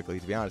 very quickly,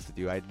 to be honest with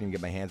you. I didn't even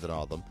get my hands on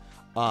all of them.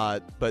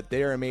 But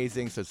they are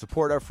amazing. So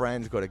support our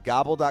friends. Go to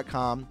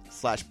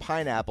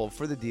gobble.com/pineapple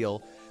for the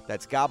deal.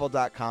 That's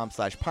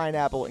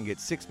gobble.com/pineapple and get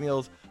 6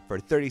 meals for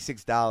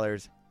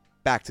 $36.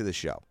 Back to the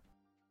show.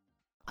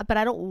 But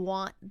I don't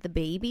want the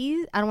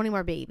babies. I don't want any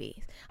more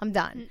babies. I'm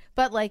done.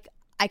 But like,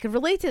 I could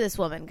relate to this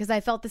woman because I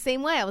felt the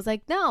same way. I was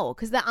like, no,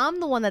 because I'm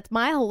the one that's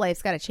my whole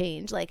life's got to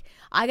change. Like,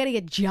 I got to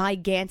get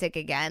gigantic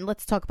again.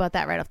 Let's talk about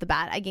that right off the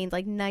bat. I gained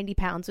like 90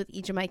 pounds with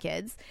each of my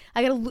kids.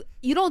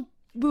 You don't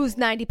lose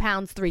 90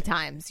 pounds 3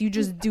 times. You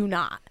just do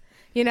not.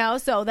 You know,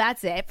 so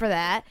that's it for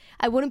that.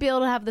 I wouldn't be able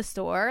to have the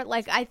store.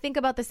 Like, I think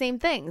about the same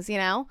things, you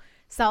know?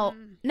 So,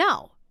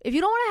 no. If you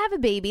don't want to have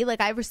a baby,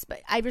 like, I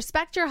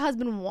respect your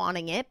husband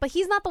wanting it, but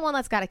he's not the one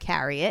that's got to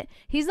carry it.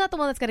 He's not the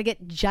one that's got to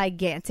get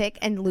gigantic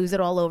and lose it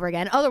all over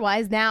again.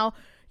 Otherwise, now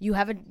you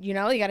have you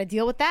got to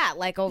deal with that.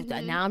 Like,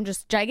 now I'm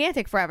just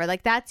gigantic forever.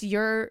 Like, that's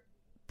your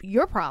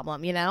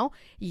problem, you know?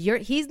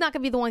 He's not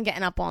going to be the one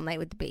getting up all night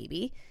with the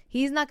baby.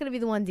 He's not going to be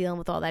the one dealing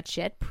with all that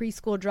shit.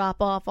 Preschool drop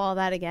off, all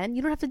that again.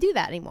 You don't have to do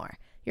that anymore.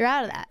 You're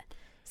out of that.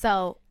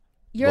 So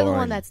you're the Lauren.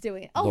 one that's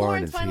doing it. Oh, Lauren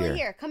Lauren's is finally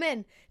here. Come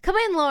in,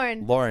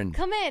 Lauren. Lauren.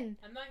 Come in.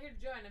 I'm not here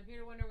to join. I'm here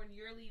to wonder when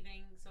you're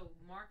leaving, so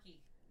Marky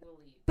will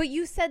leave. But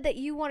you said that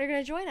you wanted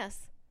to join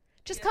us.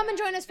 Just come and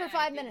join us for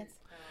 5 minutes.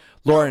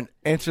 Lauren,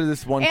 answer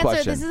this one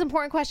question. This is an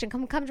important question.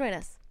 Come join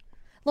us.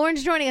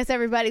 Lauren's joining us,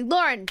 everybody.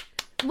 Lauren,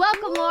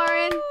 welcome,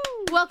 Lauren.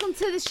 Welcome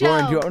to the show.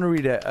 Lauren, do you want to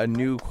read a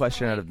new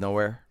question out of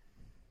nowhere?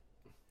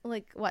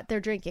 Like what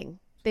they're drinking?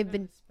 They've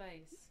been.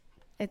 Spice.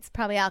 It's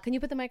probably Al. Can you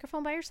put the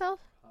microphone by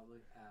yourself?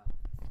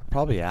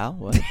 Probably Al.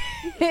 What?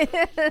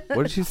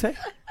 What did she say?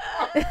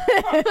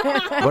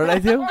 What did I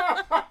do?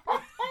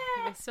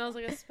 It smells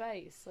like a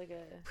spice, like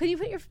a. Can you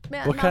put your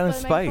What kind of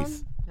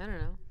spice? I don't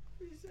know.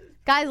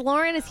 Guys,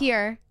 Lauren is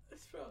here.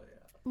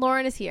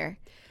 Lauren is here.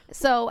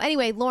 So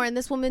anyway, Lauren,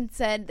 this woman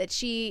said that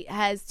she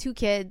has 2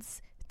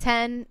 kids,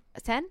 10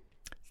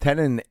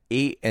 and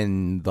 8,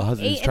 and the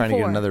husband's 8 and trying to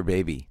get 4. another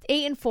baby.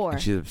 8 and 4.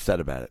 And she's upset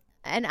about it.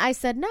 And I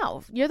said,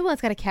 no, you're the one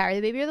that's got to carry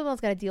the baby. You're the one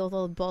that's got to deal with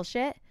all the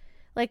bullshit.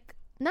 Like,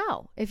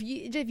 no. If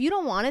you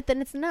don't want it,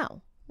 then it's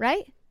no,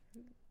 right?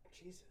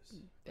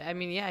 I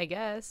mean, yeah, I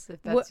guess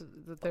if that's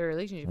their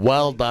relationship.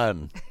 Well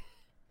done.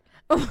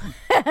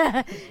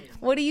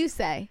 What do you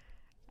say?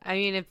 I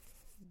mean, if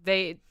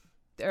they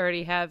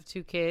already have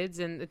 2 kids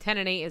and the 10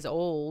 and 8 is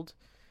old,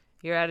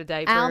 you're out of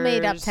diapers. Al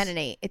made up 10 and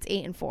 8. It's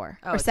 8 and 4.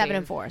 Oh, Or it's 7 8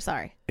 and 4.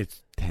 Sorry.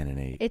 It's 10 and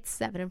 8. It's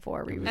 7 and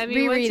 4. I mean,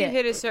 Reread once you it.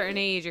 hit a certain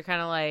age, you're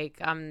kind of like,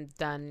 I'm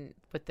done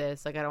with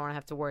this. Like, I don't want to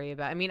have to worry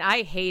about. I mean,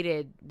 I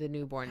hated the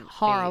newborn.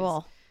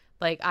 Horrible. phase.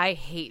 Like, I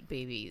hate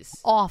babies.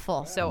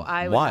 Awful. So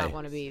I would Why? not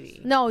want a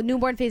baby. No,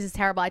 newborn phase is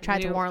terrible. I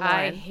tried to warn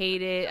I Lauren.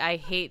 hate it.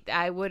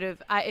 I would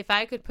have. If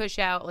I could push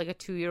out like a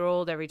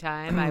 2-year-old every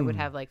time, I would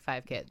have like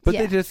 5 kids. But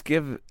Yeah. they just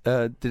give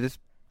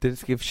they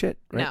just give shit,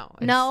 right? No.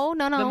 it's No.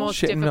 The most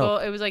Shit, no.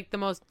 difficult. It was like the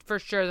most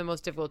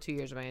difficult 2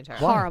 years of my entire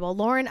life. Horrible.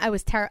 Lauren, I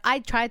was I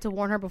tried to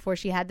warn her before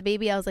she had the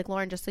baby. I was like,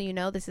 Lauren, just so you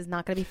know, this is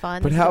not going to be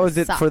fun. But This how gonna is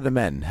it suck. for the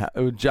men?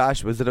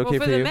 Josh, was it okay Well,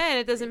 for for the you? men,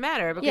 it doesn't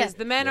matter because Yeah.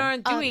 the men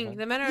aren't doing.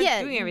 The men aren't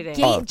doing everything.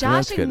 Oh, then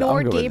Josh that's good. I'm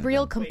ignored good with it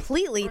Gabriel then.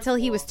 completely till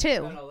he was 2.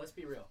 No, let's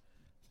be real.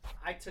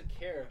 I took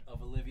care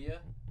of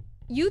Olivia.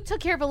 You took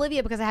care of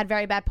Olivia because I had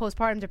very bad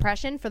postpartum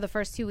depression for the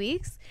first 2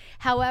 weeks.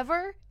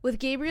 However, with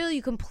Gabriel,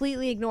 you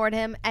completely ignored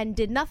him and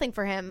did nothing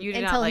for him You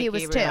did not until like he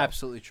was Gabriel. 2.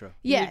 Absolutely true.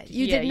 Yeah,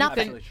 you did nothing.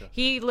 Absolutely true.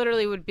 He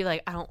literally would be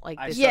like, I don't like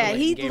I this. started Yeah, liking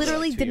he Gabriel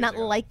literally like 2 did years not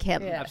ago. like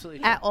him Absolutely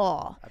true. at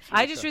all.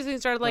 Absolutely I just true. recently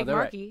started like they're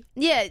right. Marky.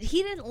 Yeah,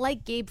 he didn't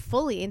like Gabe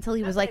fully until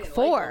he was like I didn't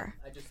 4. him.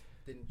 I just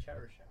didn't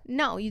cherish him.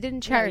 No, you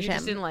didn't Yeah, cherish you him.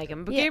 just didn't like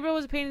him. But Yeah. Gabriel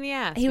was a pain in the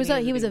ass. He was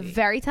when he was a baby.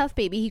 very tough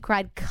baby. He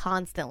cried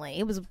constantly.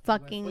 It was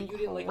fucking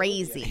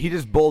crazy. He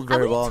just bowled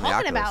very what well are in you the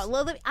talking Oculus.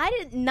 about? Olivia, I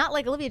did not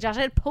like Olivia, Josh.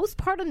 I had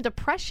postpartum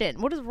depression.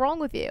 What is wrong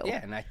with you?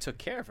 Yeah, and I took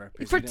care of her.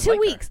 because For you didn't 2 like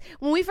her. weeks.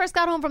 When we first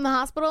got home from the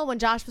hospital, when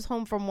Josh was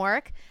home from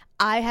work,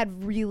 I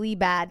had really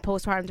bad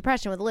postpartum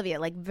depression with Olivia,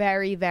 like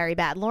very, very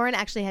bad. Lauren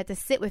actually had to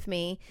sit with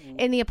me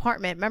in the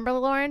apartment. Remember,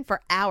 Lauren?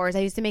 For hours. I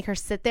used to make her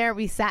sit there.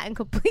 We sat in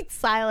complete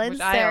silence.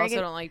 Which I staring also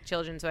at- don't like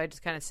children, so I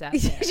just kind of sat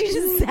she there.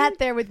 just sat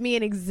there with me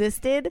and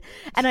existed,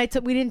 and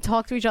we didn't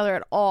talk to each other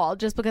at all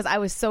just because I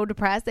was so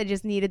depressed. I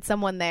just needed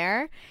someone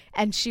there,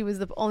 and she was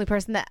the only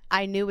person that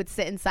I knew would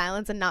sit in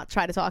silence and not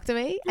try to talk to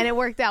me, and it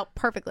worked out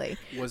perfectly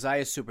Was I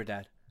a super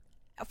dad?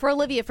 for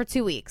Olivia for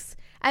 2 weeks,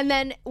 and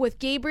then with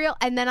Gabriel,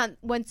 and then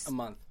once A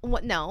month.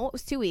 no, it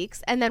was 2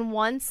 weeks, and then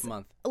once A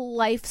month.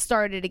 life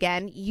started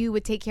again, you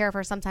would take care of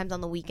her sometimes on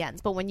the weekends,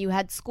 but when you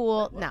had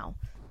school, no.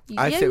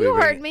 I Yeah, say we you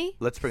bring heard it- me.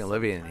 Let's bring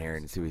Olivia in here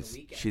and see what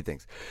she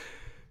thinks.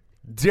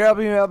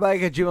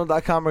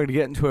 DRBmailbag@gmail.com. We're going to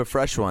get into a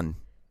fresh one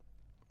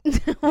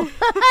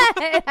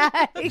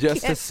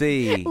just to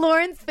see.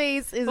 Lauren's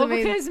face is Well,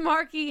 amazing. because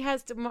Marky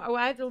has to.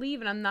 I have to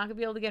leave, and I'm not gonna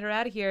be able to get her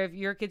out of here if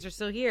your kids are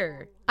still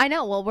here. I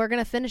know. Well, we're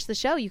gonna finish the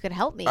show. You could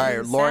help me. All right,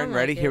 doesn't Lauren, sound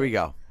ready? like Here it. we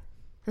go.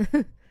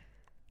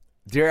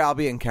 Dear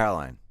Albie and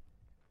Caroline.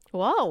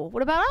 Whoa.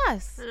 What about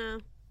us? I know.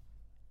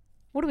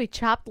 What do we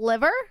chopped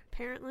liver?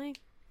 Apparently.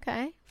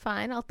 Okay,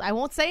 fine. I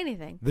won't say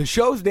anything. The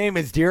show's name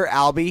is Dear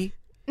Albie.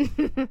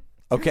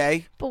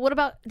 Okay? But what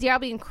about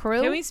Diablo and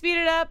crew? Can we speed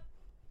it up?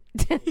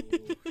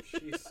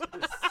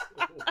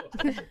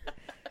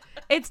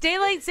 It's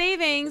daylight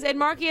savings, and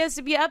Marky has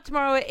to be up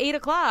tomorrow at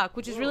 8:00,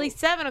 which is really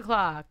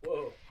 7:00.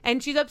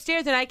 And she's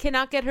upstairs, and I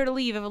cannot get her to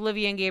leave if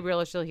Olivia and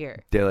Gabriel are still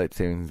here. Daylight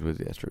savings was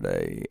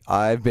yesterday.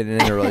 I've been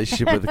in a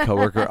relationship with a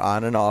coworker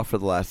on and off for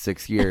the last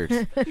 6 years.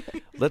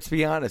 Let's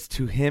be honest.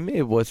 To him,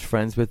 it was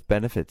friends with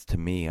benefits. To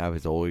me, I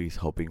was always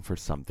hoping for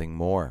something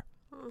more.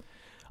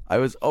 I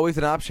was always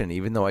an option,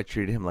 even though I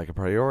treated him like a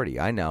priority.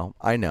 I know.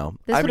 This I'm would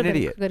an have been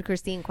idiot. a good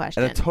Christine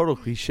question. And a total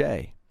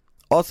cliche.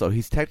 Also,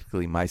 he's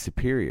technically my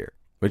superior,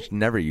 which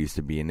never used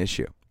to be an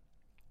issue.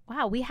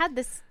 Wow, we had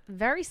this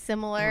very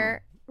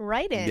similar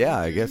write-in. Yeah,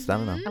 I guess, I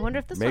don't know. I wonder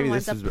if this Maybe one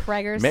went this to was-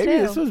 Preggers Maybe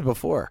too. this was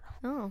before.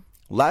 Oh.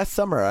 Last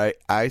summer,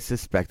 I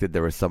suspected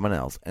there was someone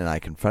else, and I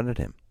confronted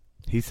him.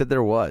 He said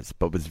there was,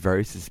 but was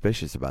very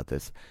suspicious about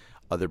this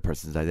other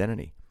person's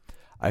identity.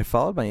 I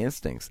followed my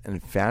instincts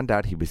and found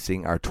out he was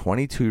seeing our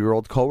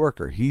 22-year-old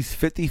coworker. He's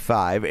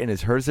 55 and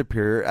is her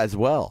superior as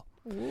well.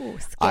 Ooh,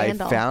 I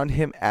scandal. found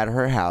him at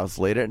her house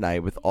late at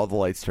night with all the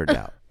lights turned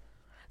out.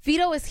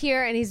 Vito is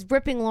here and he's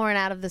ripping Lauren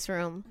out of this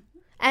room.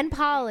 And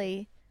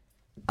Polly.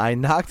 I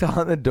knocked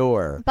on the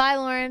door, Bye,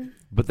 Lauren.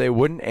 but they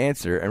wouldn't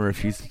answer and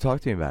refused to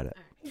talk to me about it.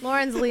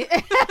 Lauren's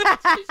leaving.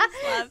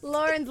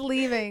 Lauren's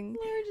leaving.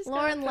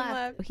 Lauren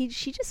left.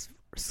 She just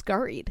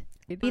scurried.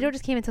 Vito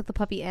just came and took the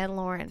puppy and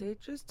Lauren. They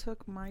just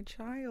took my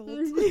child.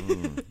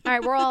 All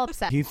right, we're all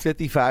upset. He's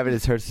 55 and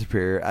is her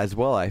superior as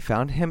well. I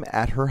found him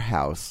at her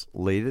house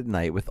late at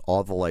night with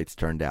all the lights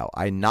turned out.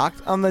 I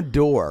knocked on the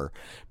door,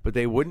 but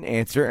they wouldn't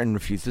answer and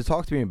refused to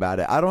talk to me about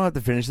it. I don't have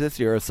to finish this.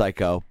 You're a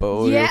psycho, but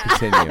we'll I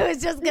continue.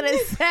 was just gonna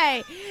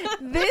say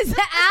this.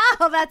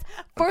 Al, that's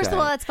first of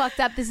Okay. all, that's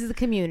fucked up. This is a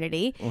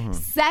community. Mhm.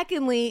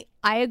 Secondly,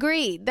 I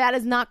agree. That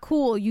is not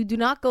cool. You do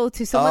not go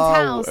to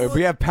someone's house.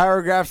 We have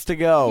paragraphs to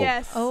go.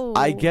 Yes. Oh,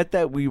 I get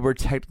that we were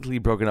technically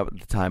broken up at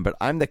the time, but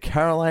I'm the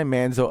Caroline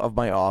Manzo of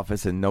my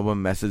office and no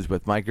one messes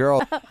with my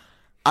girl.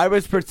 I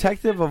was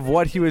protective of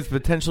what he was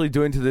potentially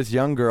doing to this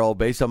young girl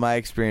based on my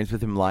experience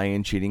with him lying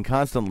and cheating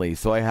constantly.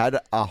 So I had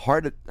a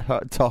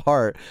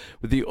heart-to-heart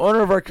with the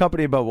owner of our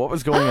company about what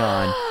was going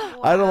on.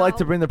 I don't like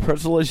to bring the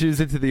personal issues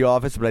into the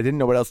office, but I didn't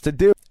know what else to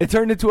do. It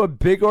turned into a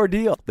big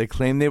ordeal. They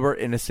claimed they were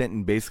innocent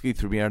and basically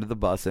threw me under the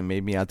bus and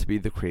made me out to be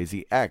the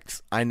crazy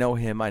ex. I know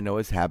him. I know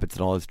his habits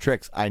and all his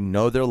tricks. I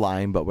know they're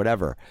lying, but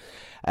whatever.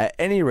 At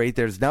any rate,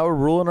 there's now a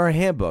rule in our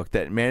handbook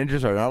that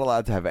managers are not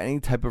allowed to have any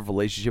type of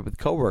relationship with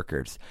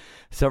coworkers.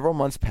 Several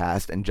months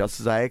passed, and just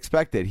as I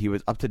expected, he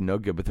was up to no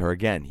good with her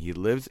again. He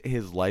lives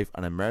his life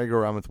on a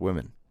merry-go-round with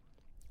women.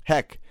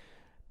 Heck,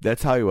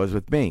 that's how he was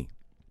with me.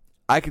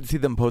 I could see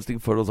them posting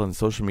photos on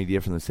social media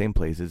from the same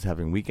places,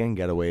 having weekend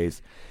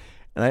getaways,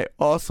 and I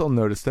also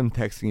noticed them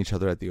texting each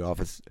other at the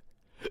office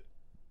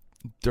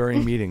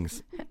during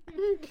meetings.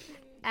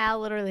 Al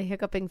literally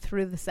hiccuping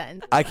through the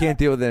sentence. I can't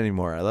deal with it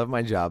anymore. I love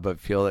my job, but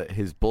feel that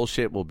his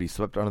bullshit will be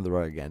swept under the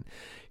rug again.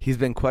 He's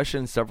been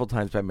questioned several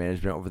times by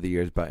management over the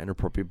years about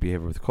inappropriate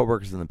behavior with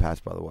coworkers in the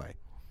past, by the way.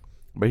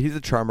 But he's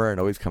a charmer and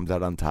always comes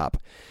out on top.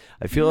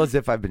 I feel as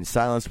if I've been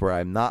silenced where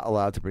I'm not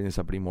allowed to bring this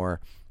up anymore.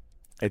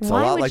 It's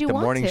Why a lot would like you the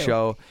want morning to?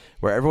 show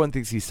where everyone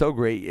thinks he's so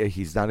great, yet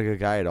he's not a good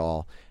guy at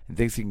all, and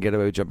thinks he can get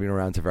away with jumping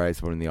around to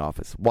various women in the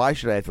office. Why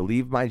should I have to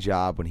leave my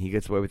job when he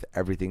gets away with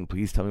everything?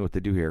 Please tell me what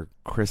to do here.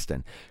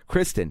 Kristen,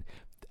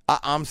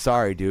 I'm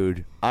sorry,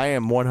 dude. I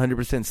am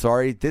 100%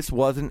 sorry. This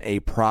wasn't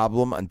a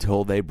problem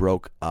until they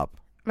broke up.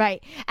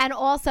 Right. And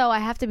also, I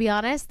have to be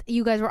honest,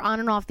 you guys were on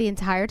and off the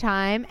entire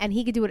time, and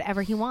he could do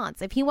whatever he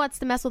wants. If he wants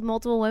to mess with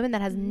multiple women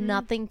that has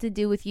nothing to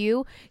do with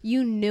you,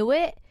 you knew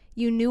it.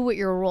 You knew what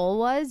your role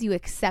was. You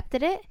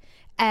accepted it.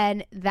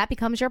 And that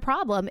becomes your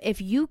problem. If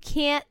you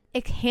can't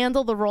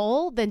handle the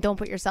role, then don't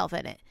put yourself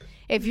in it.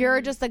 If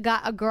you're just a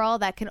girl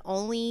that can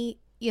only,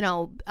 you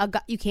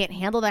can't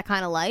handle that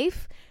kind of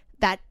life,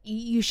 that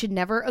you should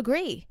never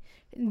agree.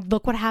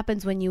 Look what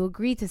happens when you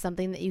agree to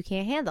something that you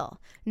can't handle.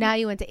 Now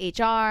you went to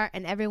HR,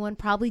 and everyone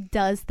probably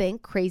does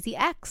think crazy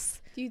ex.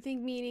 Do you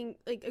think meaning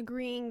like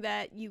agreeing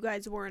that you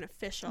guys weren't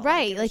official?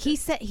 Right. it Like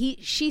was just-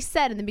 she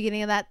said in the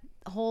beginning of that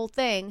whole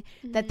thing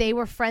that they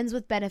were friends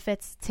with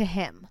benefits to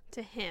him.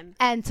 to him.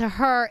 And to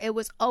her, it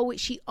was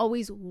she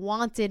always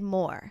wanted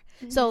more.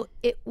 So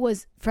it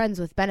was friends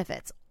with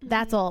benefits.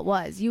 That's all it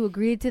was. You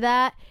agreed to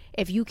that.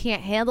 If you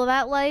can't handle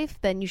that life,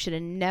 then you should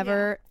have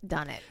never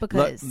done it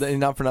because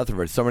Not for nothing,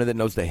 for somebody that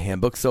knows the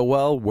handbook so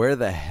well, where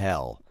the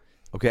hell?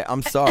 Okay,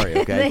 I'm sorry,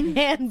 okay? The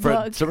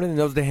handbook. For somebody that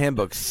knows the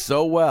handbook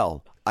so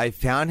well, I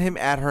found him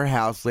at her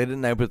house late at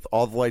night with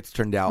all the lights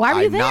turned out. Why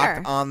were you I there?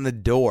 knocked on the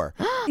door.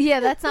 yeah,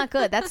 that's not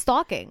good. That's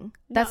stalking.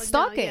 That's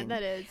stalking.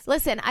 that is.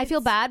 Listen, I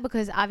feel bad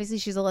because obviously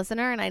she's a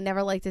listener, and I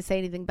never like to say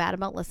anything bad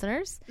about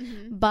listeners.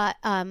 But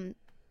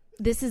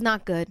this is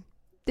not good.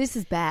 This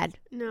is bad.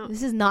 No.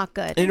 This is not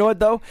good. And you know what,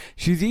 though?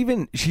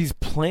 She's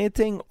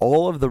planting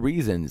all of the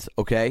reasons,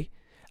 okay?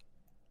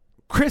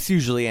 Chris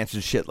usually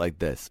answers shit like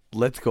this.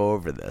 Let's go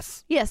over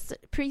this. Yes,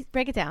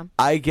 break it down.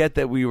 I get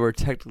that we were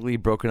technically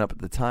broken up at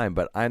the time,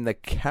 but I'm the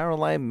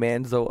Caroline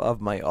Manzo of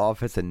my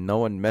office and no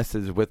one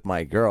messes with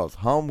my girls.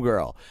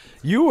 Homegirl,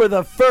 you were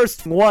the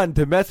first one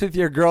to mess with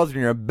your girls and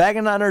you're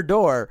banging on her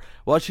door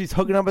while she's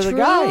hooking up with a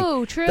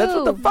guy. True. That's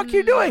what the fuck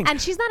you're doing. And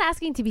she's not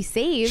asking to be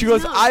saved. She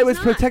goes, No, I she's was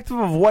not. protective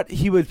of what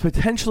he was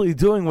potentially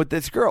doing with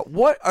this girl.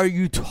 What are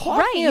you talking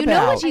Right, you about?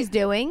 know what she's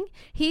doing.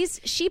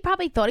 She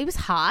probably thought he was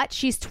hot.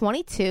 She's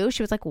 22.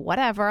 She was like,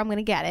 whatever, I'm going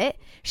to get it.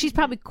 She's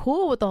probably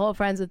cool with the whole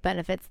friends with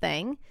benefits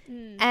thing.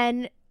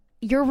 And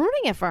you're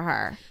ruining it for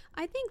her.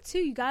 I think too,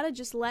 you gotta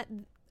just let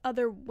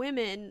other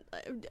women,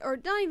 or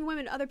not even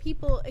women, other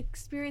people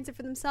experience it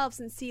for themselves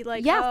and see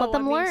like, Yeah, oh, let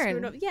them I'm being learn.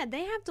 screwed up. Yeah,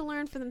 they have to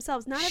learn for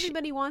themselves. Not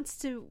everybody wants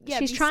to. Yeah,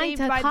 She's be trying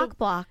saved to by cock the,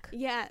 block.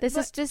 Yeah, This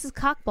but- is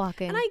cock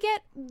blocking. And I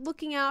get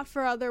looking out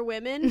for other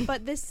women,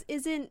 but this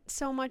isn't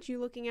so much you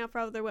looking out for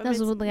other women. This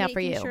is it's looking out for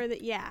making you. Sure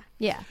that Yeah.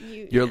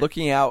 You're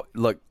looking out.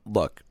 Look.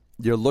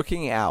 You're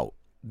looking out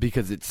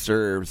because it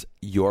serves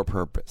your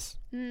purpose.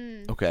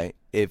 Okay.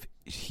 If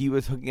he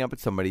was hooking up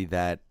with somebody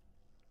that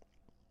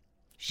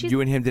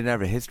you and him didn't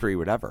have a history,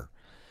 whatever,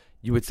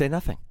 you would say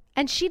nothing.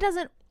 And she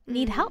doesn't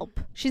need help.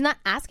 She's not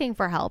asking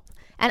for help.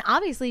 And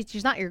obviously,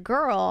 she's not your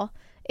girl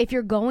if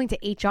you're going to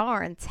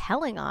HR and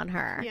telling on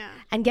her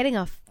and getting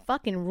a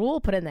fucking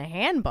rule put in the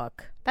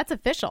handbook. That's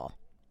official.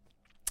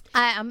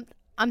 I'm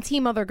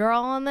team other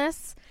girl on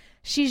this.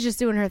 She's just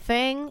doing her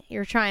thing.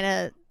 You're trying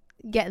to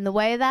get in the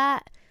way of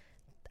that.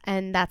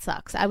 And that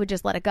sucks. I would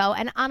just let it go.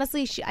 And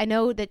honestly, I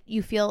know that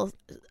you feel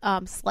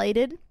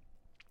slighted,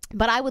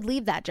 but I would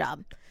leave that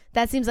job.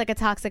 That seems like a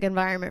toxic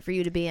environment for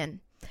you to be in.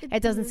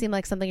 It doesn't seem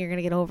like something you're going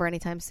to get over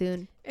anytime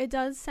soon. It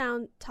does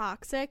sound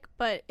toxic,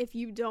 but if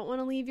you don't want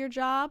to leave your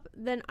job,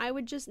 then I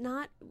would just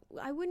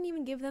I wouldn't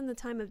even give them the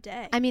time of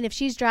day. I mean, if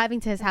she's driving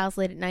to his house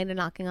late at night and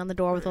knocking on the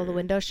door with all the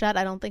windows shut,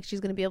 I don't think she's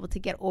going to be able to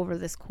get over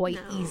this quite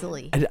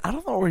easily. I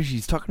don't know what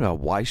she's talking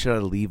about. Why should I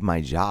leave my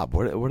job?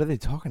 What are they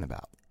talking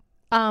about?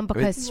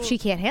 Because she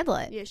can't handle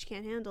it. Yeah, she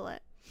can't handle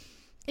it.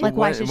 Like,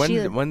 why should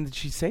she? When did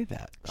she say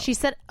that? She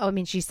said,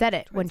 she said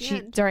it when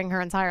during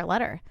her entire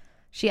letter.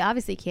 She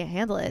obviously can't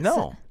handle it.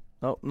 No.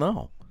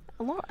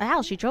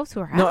 Al, she drove to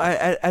her house. No,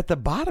 at the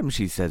bottom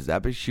she says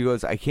that, but she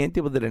goes, I can't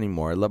deal with it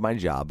anymore. I love my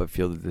job, but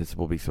feel that this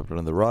will be swept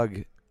under the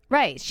rug.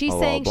 Right. She's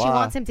saying she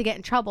wants him to get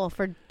in trouble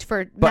for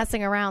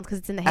messing around because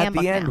it's in the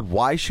handbook At the end, now.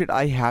 why should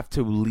I have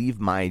to leave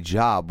my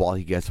job while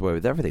he gets away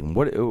with everything?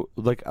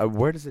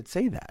 Where does it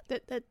say that?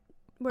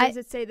 Where does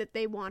it say that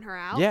they want her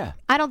out? Yeah.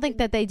 I don't think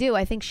that they do.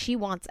 I think she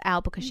wants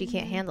out because she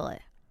can't handle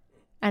it.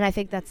 And I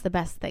think that's the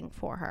best thing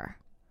for her.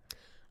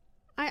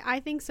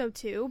 I think so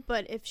too,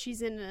 but if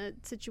she's in a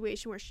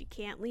situation where she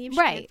can't leave, she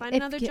Right. can't find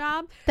another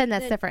job, then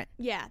that's different.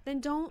 Yeah,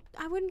 then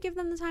I wouldn't give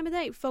them the time of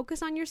day.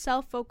 Focus on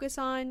yourself, focus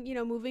on,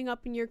 moving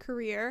up in your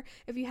career.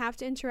 If you have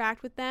to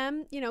interact with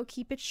them,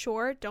 keep it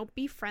short. Don't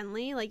be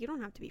friendly. Like, you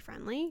don't have to be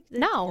friendly.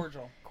 No.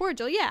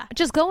 Cordial, yeah.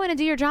 Just go in and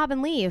do your job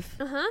and leave.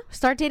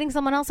 Start dating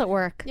someone else at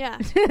work. Yeah.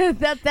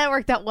 that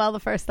worked out well the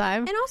first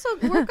time. And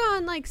also work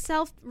on like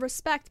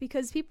self-respect,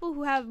 because people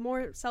who have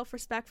more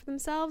self-respect for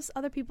themselves,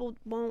 other people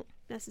won't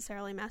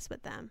necessarily mess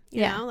with them.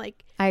 You know,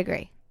 like, I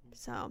agree.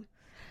 So,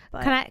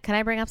 but can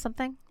I bring up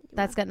something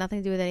that's got nothing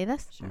to do with any of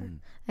this? Sure.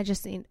 I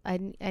just need I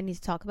need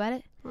to talk about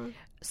it. Huh.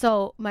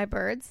 So my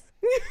birds,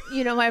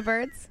 my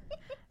birds.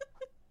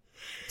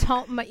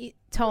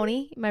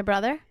 Tony, my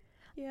brother.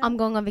 Yeah. I'm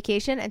going on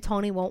vacation and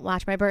Tony won't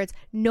watch my birds.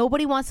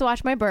 Nobody wants to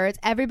watch my birds.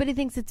 Everybody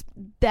thinks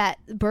that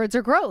birds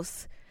are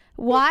gross.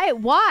 Why?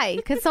 Why?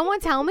 Could someone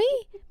tell me?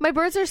 My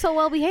birds are so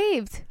well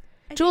behaved.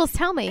 Jules,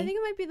 tell me. I think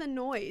it might be the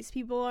noise.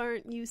 People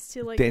aren't used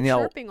to like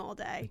Danielle, chirping all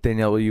day.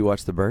 Danielle, will you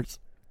watch the birds?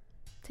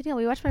 Danielle,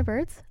 will you watch my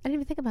birds? I didn't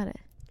even think about it.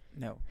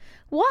 No.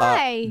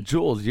 Why?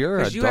 Jules, you're a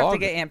Because you dog. have to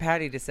get Aunt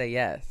Patty to say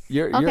yes.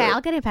 Okay, I'll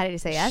get Aunt Patty to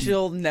say yes.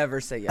 She'll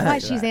never say yes. Why?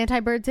 to She's that.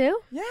 anti-bird too?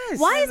 Yes.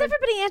 Why is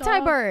everybody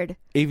anti-bird?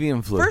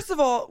 Avian flu. First of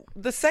all,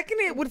 the second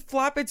it would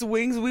flap its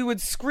wings, we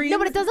would scream. No,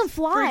 but it doesn't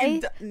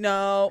fly.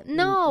 No.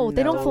 No,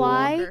 they don't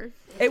fly.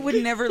 It would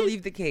never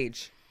leave the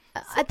cage.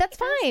 That's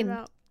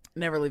fine.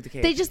 Never leave the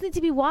cage. They just need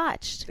to be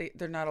watched.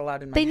 They're not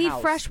allowed in my They need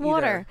house fresh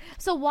water. either.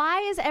 So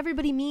why is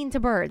everybody mean to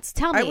birds?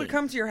 Tell me. I would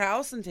come to your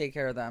house and take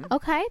care of them.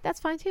 Okay, that's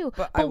fine too.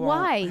 But I won't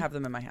why? have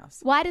them in my house.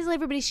 Why does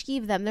everybody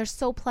skeeve them? They're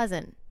so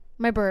pleasant.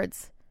 My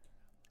birds.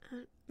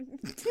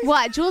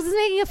 What? Jules is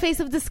making a face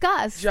of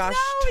disgust. Josh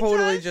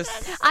totally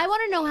just. I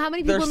want to know how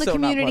many people They're in the so not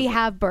community pleasant.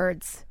 have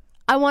birds.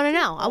 I want to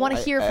know. I want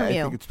to hear from I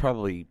you. think it's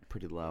probably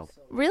pretty low.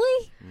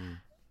 Really?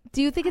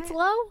 Do you think it's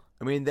low?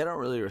 I mean, they don't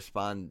really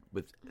respond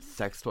with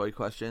sex toy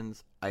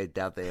questions. I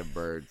doubt they have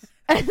birds.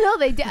 No,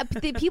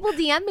 people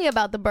DM me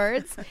about the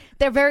birds.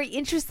 They're very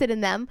interested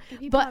in them.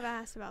 People but have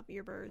asked about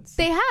your birds.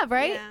 They have,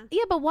 right? Yeah.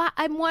 Yeah, but why?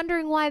 I'm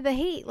wondering why the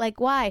hate. Like,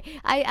 why?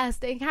 I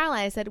asked Aunt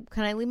Caroline, I said,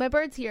 can I leave my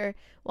birds here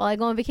while I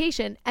go on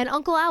vacation? And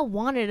Uncle Al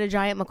wanted a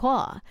giant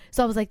macaw.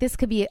 So I was like, this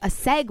could be a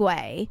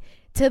segue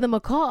to the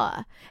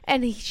macaw.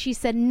 And she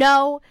said,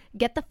 no,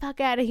 get the fuck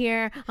out of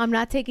here. I'm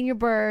not taking your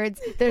birds.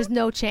 There's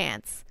no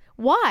chance.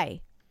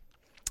 Why?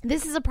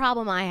 This is a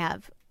problem I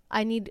have.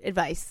 I need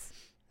advice.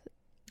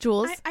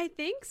 Jules? I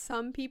think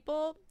some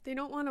people, they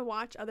don't want to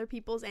watch other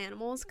people's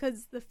animals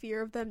because the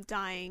fear of them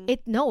dying.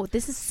 No,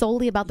 this is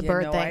solely about the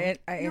bird thing.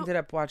 I ended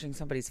up watching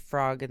somebody's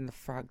frog, and the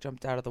frog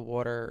jumped out of the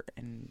water,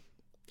 and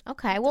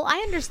Okay, well, I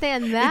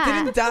understand that. it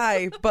didn't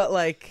die, but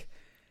like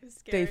they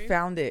scary.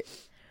 found it.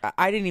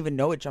 I didn't even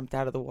know it jumped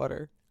out of the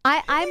water.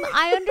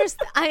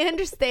 I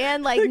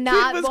understand like The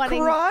not kid was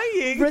wanting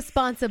crying.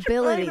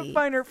 responsibility. Trying to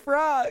find her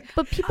frog.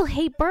 But people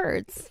hate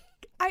birds.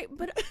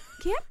 But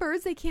can't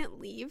birds, they can't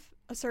leave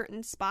a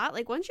certain spot.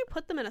 Like once you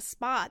put them in a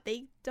spot,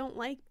 they don't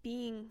like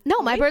being. No,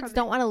 my away birds from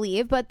don't it. want to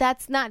leave, but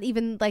that's not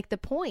even like the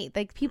point.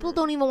 Like people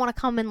don't even want to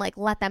come and like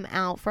let them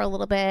out for a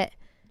little bit.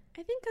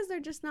 I think because they're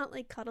just not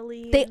like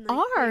cuddly. They and, like,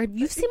 are. cute,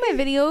 You've but- seen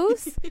my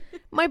videos.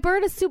 My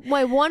bird is super.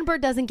 My one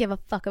bird doesn't give a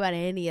fuck about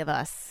any of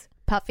us,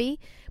 Puffy.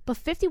 But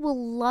 50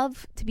 will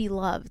love to be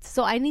loved.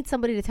 So I need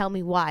somebody to tell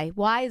me why.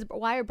 Why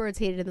are birds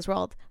hated in this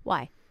world?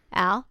 Why,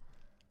 Al?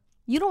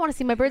 You don't want to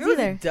see my birds If it was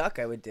either. a duck,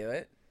 I would do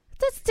it.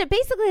 That's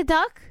basically a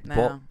duck. No.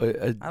 Well,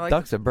 I like-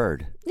 duck's a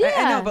bird. Yeah,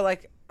 I know, but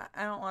like,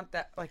 I don't want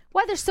that. Like,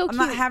 why they're so I'm cute.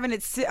 not having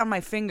it sit on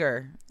my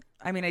finger.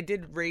 I mean, I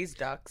did raise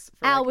ducks.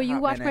 For Al, like will a you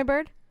hot watch my minute.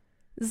 bird?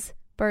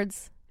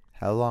 Birds.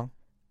 How long?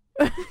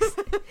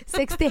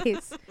 6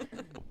 days.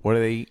 What do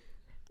they eat?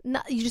 No,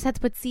 you just have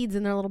to put seeds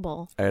in their little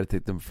bowl. I gotta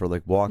take them for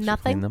like walks. Or clean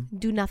Nothing. them.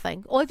 Do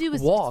nothing. All you do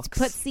is Walks.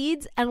 put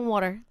seeds and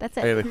water. That's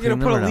I gotta it. clean You're them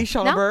gonna put or a no? leash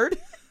on No. a bird?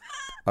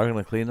 I'm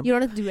gonna clean them. You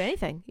don't have to do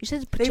anything. You should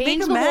just They change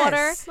make the a water.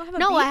 mess. They'll have a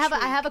No, I beach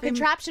have a tree.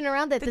 contraption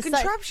around it. The The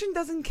contraption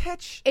doesn't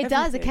catch. It does. It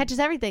everything. catches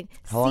everything.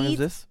 How long is Seeds,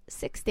 this?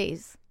 6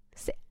 days.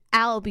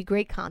 Al will be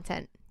great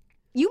content.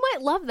 You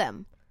might love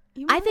them.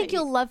 You I think might.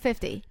 you'll love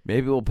 50.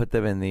 Maybe we'll put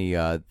them in the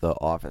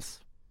office.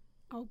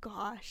 Oh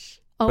gosh.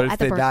 Oh, but if at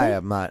the they Berkeley? die,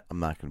 I'm not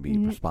gonna be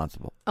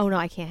responsible. Oh no,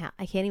 I can't.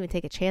 I can't even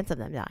take a chance of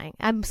them dying.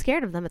 I'm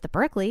scared of them at the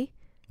Berkeley.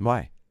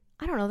 Why?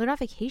 I don't know. They're not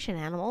vacation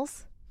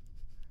animals.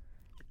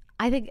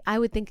 I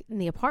would think in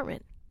the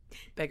apartment.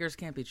 Beggars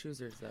can't be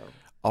choosers, though.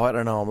 Oh, I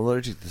don't know. I'm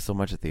allergic to so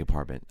much at the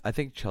apartment. I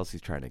think Chelsea's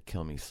trying to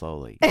kill me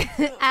slowly.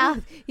 Al,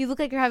 you look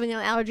like you're having an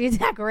allergy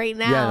attack right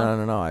now.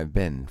 Yeah, no. I've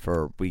been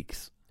for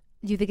weeks.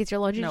 Do you think it's your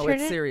allergy? No,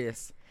 detergent? it's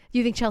serious.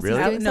 You think Chelsea's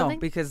Really? doing No, something?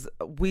 because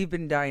we've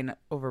been dying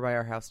over by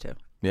our house too.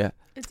 Yeah.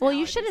 It's Well, you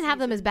allergy shouldn't have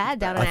them as season. bad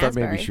down in I thought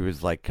Asbury. maybe she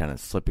was like kind of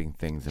slipping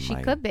things in She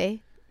my. could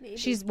be. Maybe.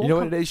 She's You know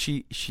what it is?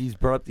 She's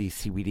brought up these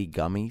CBD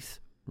gummies,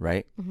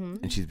 right? Mm-hmm.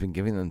 And she's been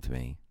giving them to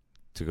me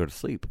to go to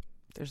sleep.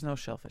 There's no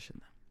shellfish in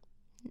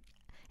them.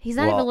 He's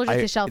not even Well, allergic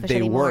to shellfish they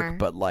anymore. work,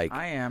 but like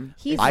I am.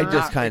 He's I not.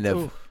 just kind of,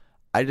 Oof.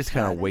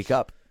 wake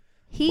up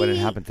He when it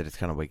happens. I just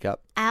kind of wake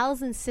up.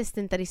 Al's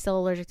insistent that he's still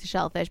allergic to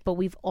shellfish, but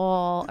we've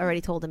all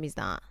already told him he's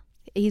not.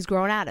 He's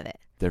grown out of it.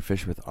 They're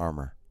fish with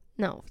armor.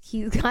 No,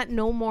 he's got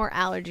no more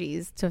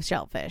allergies to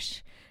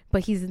shellfish,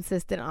 but he's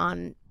insistent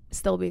on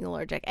still being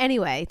allergic.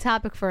 Anyway,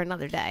 topic for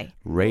another day.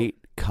 Rate,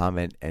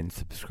 comment, and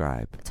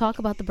subscribe. Talk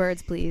about the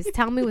birds, please.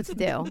 Tell me what to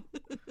do.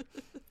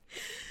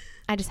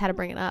 I just had to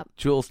bring it up.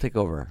 Jules, take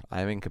over.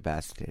 I'm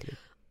incapacitated.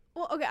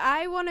 Well, okay,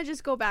 I want to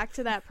just go back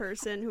to that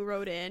person who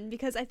wrote in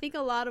because I think a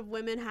lot of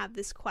women have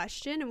this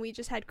question, and we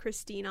just had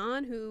Christine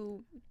on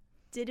who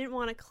didn't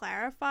want to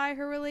clarify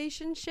her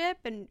relationship,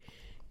 and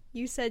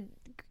you said,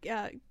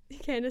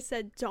 Candace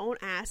said, don't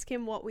ask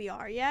him what we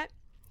are yet.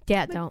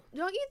 Yeah, But don't.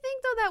 Don't you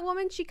think though that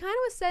woman, she kind of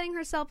was setting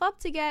herself up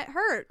to get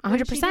hurt? when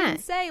 100%. She didn't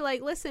say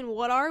like, listen,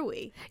 what are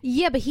we?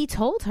 Yeah, but he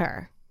told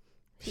her.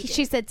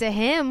 She said to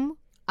him,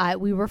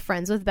 we were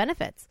friends with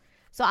benefits.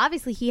 So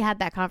obviously he had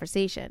that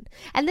conversation.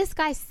 And this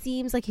guy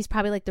seems like he's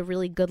probably like the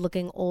really good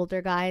looking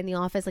older guy in the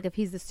office. Like if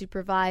he's the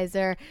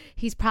supervisor,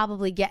 he's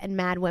probably getting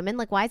mad women.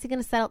 Like why is he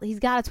going to settle? He's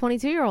got a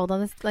 22-year-old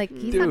on this. Like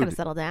he's not going to Dude.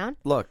 settle down.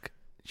 Look,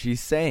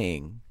 she's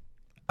saying,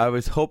 I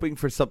was hoping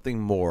for something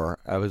more.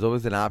 I was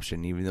always an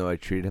option, even though I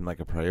treated him like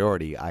a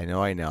priority. I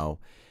know.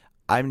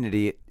 I'm an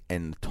idiot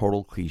and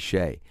total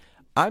cliche.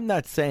 I'm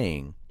not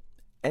saying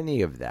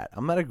any of that.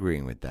 I'm not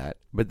agreeing with that.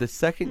 But the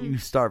second you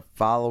start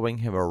following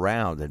him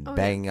around and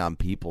banging on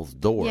people's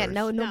doors, Yeah,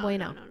 no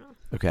bueno. No.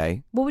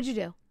 okay, What would you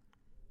do?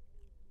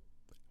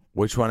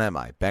 which one am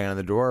I? Banging on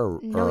the door, or,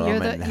 No, or you're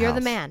am I in the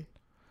house? man.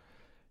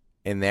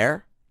 In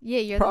there? Yeah,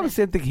 you're Probably the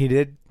same thing he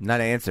did. Not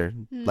answer.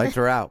 Lights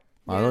are out.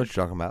 I don't know what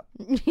you're talking about.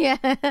 man.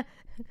 Yeah.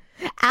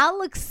 Al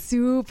looks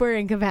super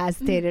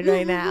incapacitated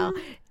right now.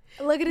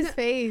 Look at his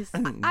face.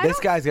 This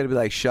guy's gonna be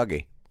like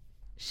Shuggy.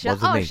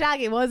 Wasn't me.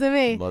 Shaggy, wasn't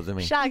me. Wasn't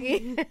me.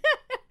 Shaggy.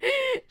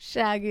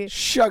 Shaggy.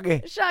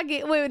 Shuggy.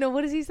 Shaggy. Wait, no,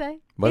 what does he say?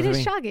 Wasn't It is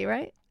me. Shaggy,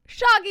 right?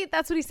 Shaggy,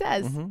 that's what he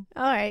says. Mhm.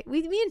 All right. Me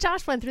and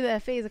Josh went through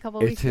that phase a couple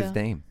It's weeks his ago.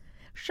 name.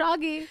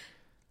 Shaggy.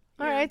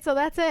 All right, so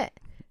that's it.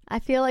 I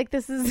feel like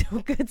this is a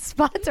good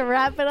spot to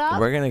wrap it up.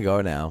 We're gonna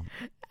go now.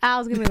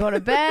 Al's going to go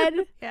to bed.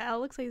 Yeah, it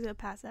looks like he's gonna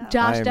pass out.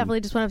 Josh I'm-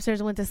 definitely just went upstairs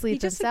and went to he sleep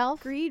just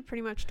himself. agreed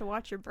pretty much to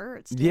watch your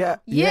birds. too. Yeah.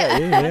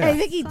 I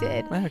think he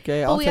did.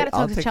 Okay. Well, I'll we take, gotta talk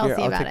I'll to take Chelsea your,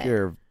 I'll about take it.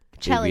 your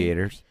Chelly.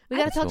 aviators. We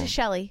got to talk So- to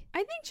Shelly. I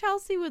think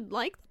Chelsea would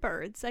like the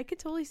birds. I could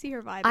totally see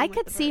her vibing. I with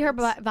could the see her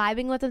birds.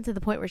 vibing with them to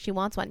the point where she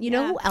wants one. You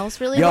know Yeah. who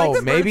else really Yo, likes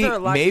The birds maybe are a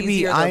lot maybe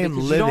easier, though, I am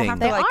because you don't living. have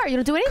to, They like, are. You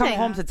don't do anything. Come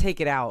home to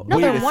take it out. No,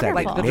 Wait they're a second.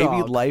 wonderful. Like the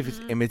Maybe dog. life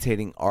is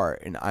imitating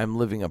art, and I'm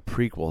living a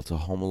prequel to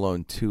Home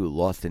Alone 2,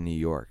 Lost in New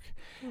York.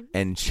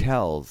 And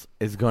Chels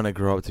is going to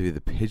grow up to be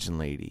the pigeon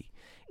lady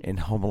in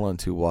Home Alone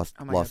 2, Lost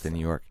Oh my God, in New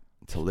York,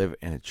 to live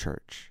in a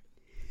church.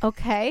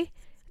 Okay.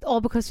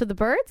 All because for the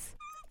birds?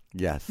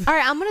 Yes. All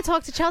right, I'm going to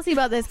talk to Chelsea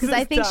about this because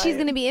I think she's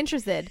going to be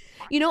interested.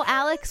 You know,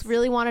 Alex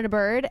really wanted a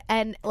bird,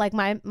 and like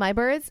my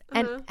birds,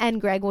 and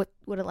Greg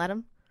wouldn't let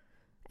him,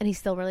 and he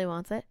still really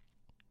wants it.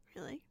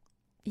 Really?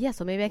 Yeah,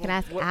 so maybe I can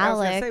ask What, Alex. I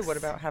was gonna say, what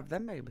about have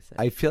them babysit?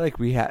 I feel like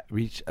we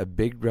reached a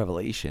big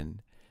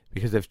revelation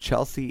because if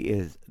Chelsea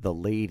is the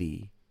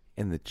lady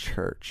in the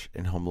church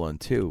in Home Alone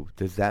 2,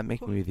 does that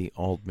make me the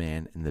old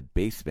man in the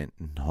basement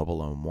in Home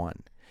Alone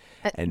 1?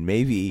 And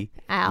maybe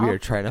Al? we are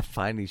trying to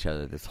find each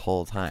other this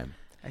whole time.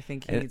 I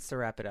think he needs to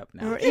wrap it up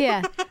now.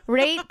 Yeah.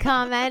 Rate,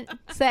 comment,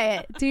 say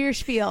it. Do your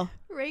spiel.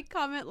 Rate,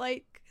 comment,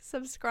 like,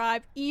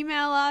 subscribe,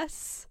 email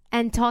us.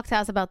 And talk to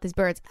us about these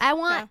birds. I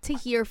want to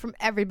hear from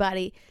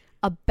everybody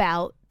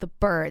about the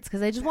birds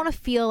because I just want to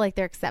feel like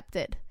they're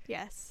accepted.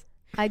 Yes.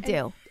 I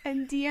do.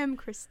 And DM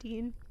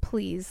Christine.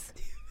 Please.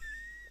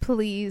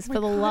 Please, Oh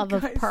for my the God, love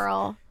of guys.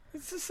 Pearl.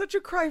 This is such a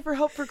cry for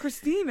help for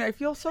Christine. I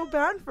feel so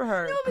bad for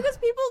her. No, because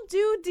people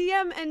do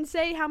DM and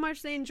say how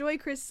much they enjoy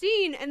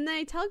Christine, and then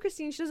I tell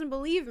Christine she doesn't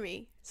believe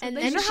me. So And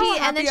they then You know should- how she-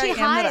 and then happy she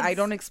I am that I hides.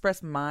 don't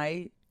express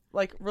my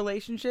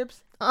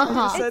relationships. Uh-huh.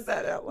 I just said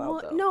that out loud.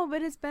 Well, though. no,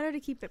 but it's better to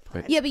keep it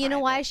private. Yeah, but you know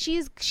why?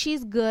 She's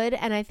good,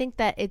 and I think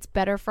that it's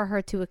better for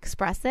her to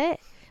express it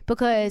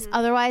because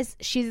otherwise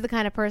she's the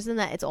kind of person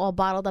that it's all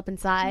bottled up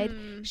inside.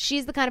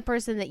 She's the kind of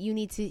person that you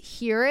need to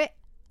hear it,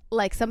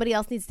 like somebody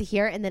else needs to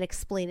hear it, and then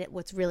explain it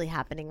what's really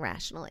happening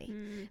rationally.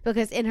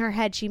 Because in her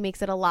head, she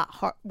makes it a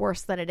lot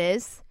worse than it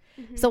is.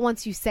 So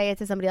once you say it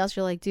to somebody else,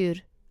 you're like,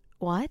 dude,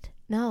 what?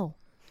 No.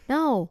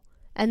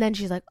 And then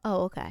she's like,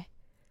 oh, okay.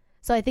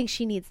 So I think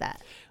she needs that.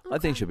 I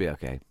think she'll be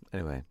okay.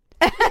 Anyway.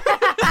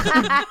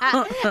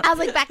 I was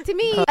like, back to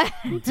me.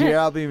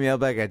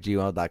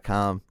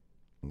 DRLBmailbag@gmail.com.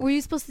 Were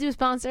you supposed to do a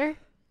sponsor?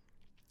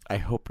 I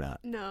hope not.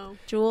 No.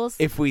 Jules?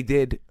 If we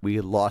did, we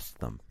lost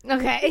them.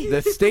 Okay.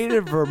 The state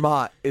of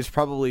Vermont is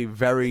probably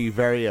very,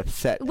 very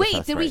upset. with Wait,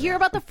 us did we right hear now.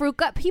 about the fruit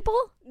gut people?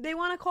 They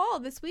want to call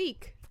this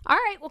week. All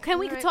right. Well, can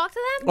we All right. talk to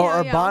them? Or Yeah,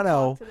 I'll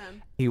Urbano, talk to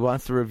them. he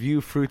wants to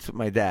review fruits with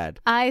my dad.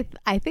 I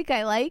think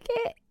I like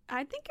it,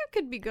 I think it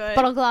could be good.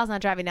 but Uncle Al's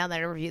not driving down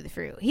there to review the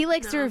fruit. He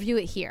likes to No. review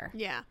it here.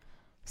 yeah.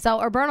 So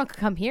Urbano could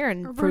come here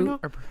and fruit.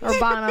 Urbano.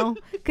 Urbano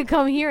could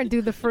come here and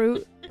do the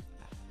fruit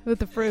with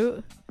the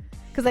fruit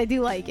because I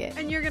do like it.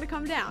 And you're going to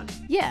come down.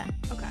 Yeah.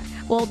 Okay.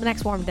 Well, the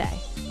next warm day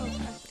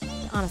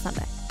Okay. on a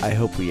Sunday. I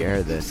hope we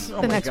air this.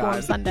 The next warm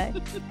Sunday.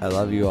 I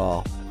love you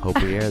all. Hope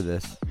we air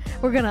this.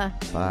 We're gonna.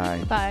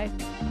 Bye. Bye.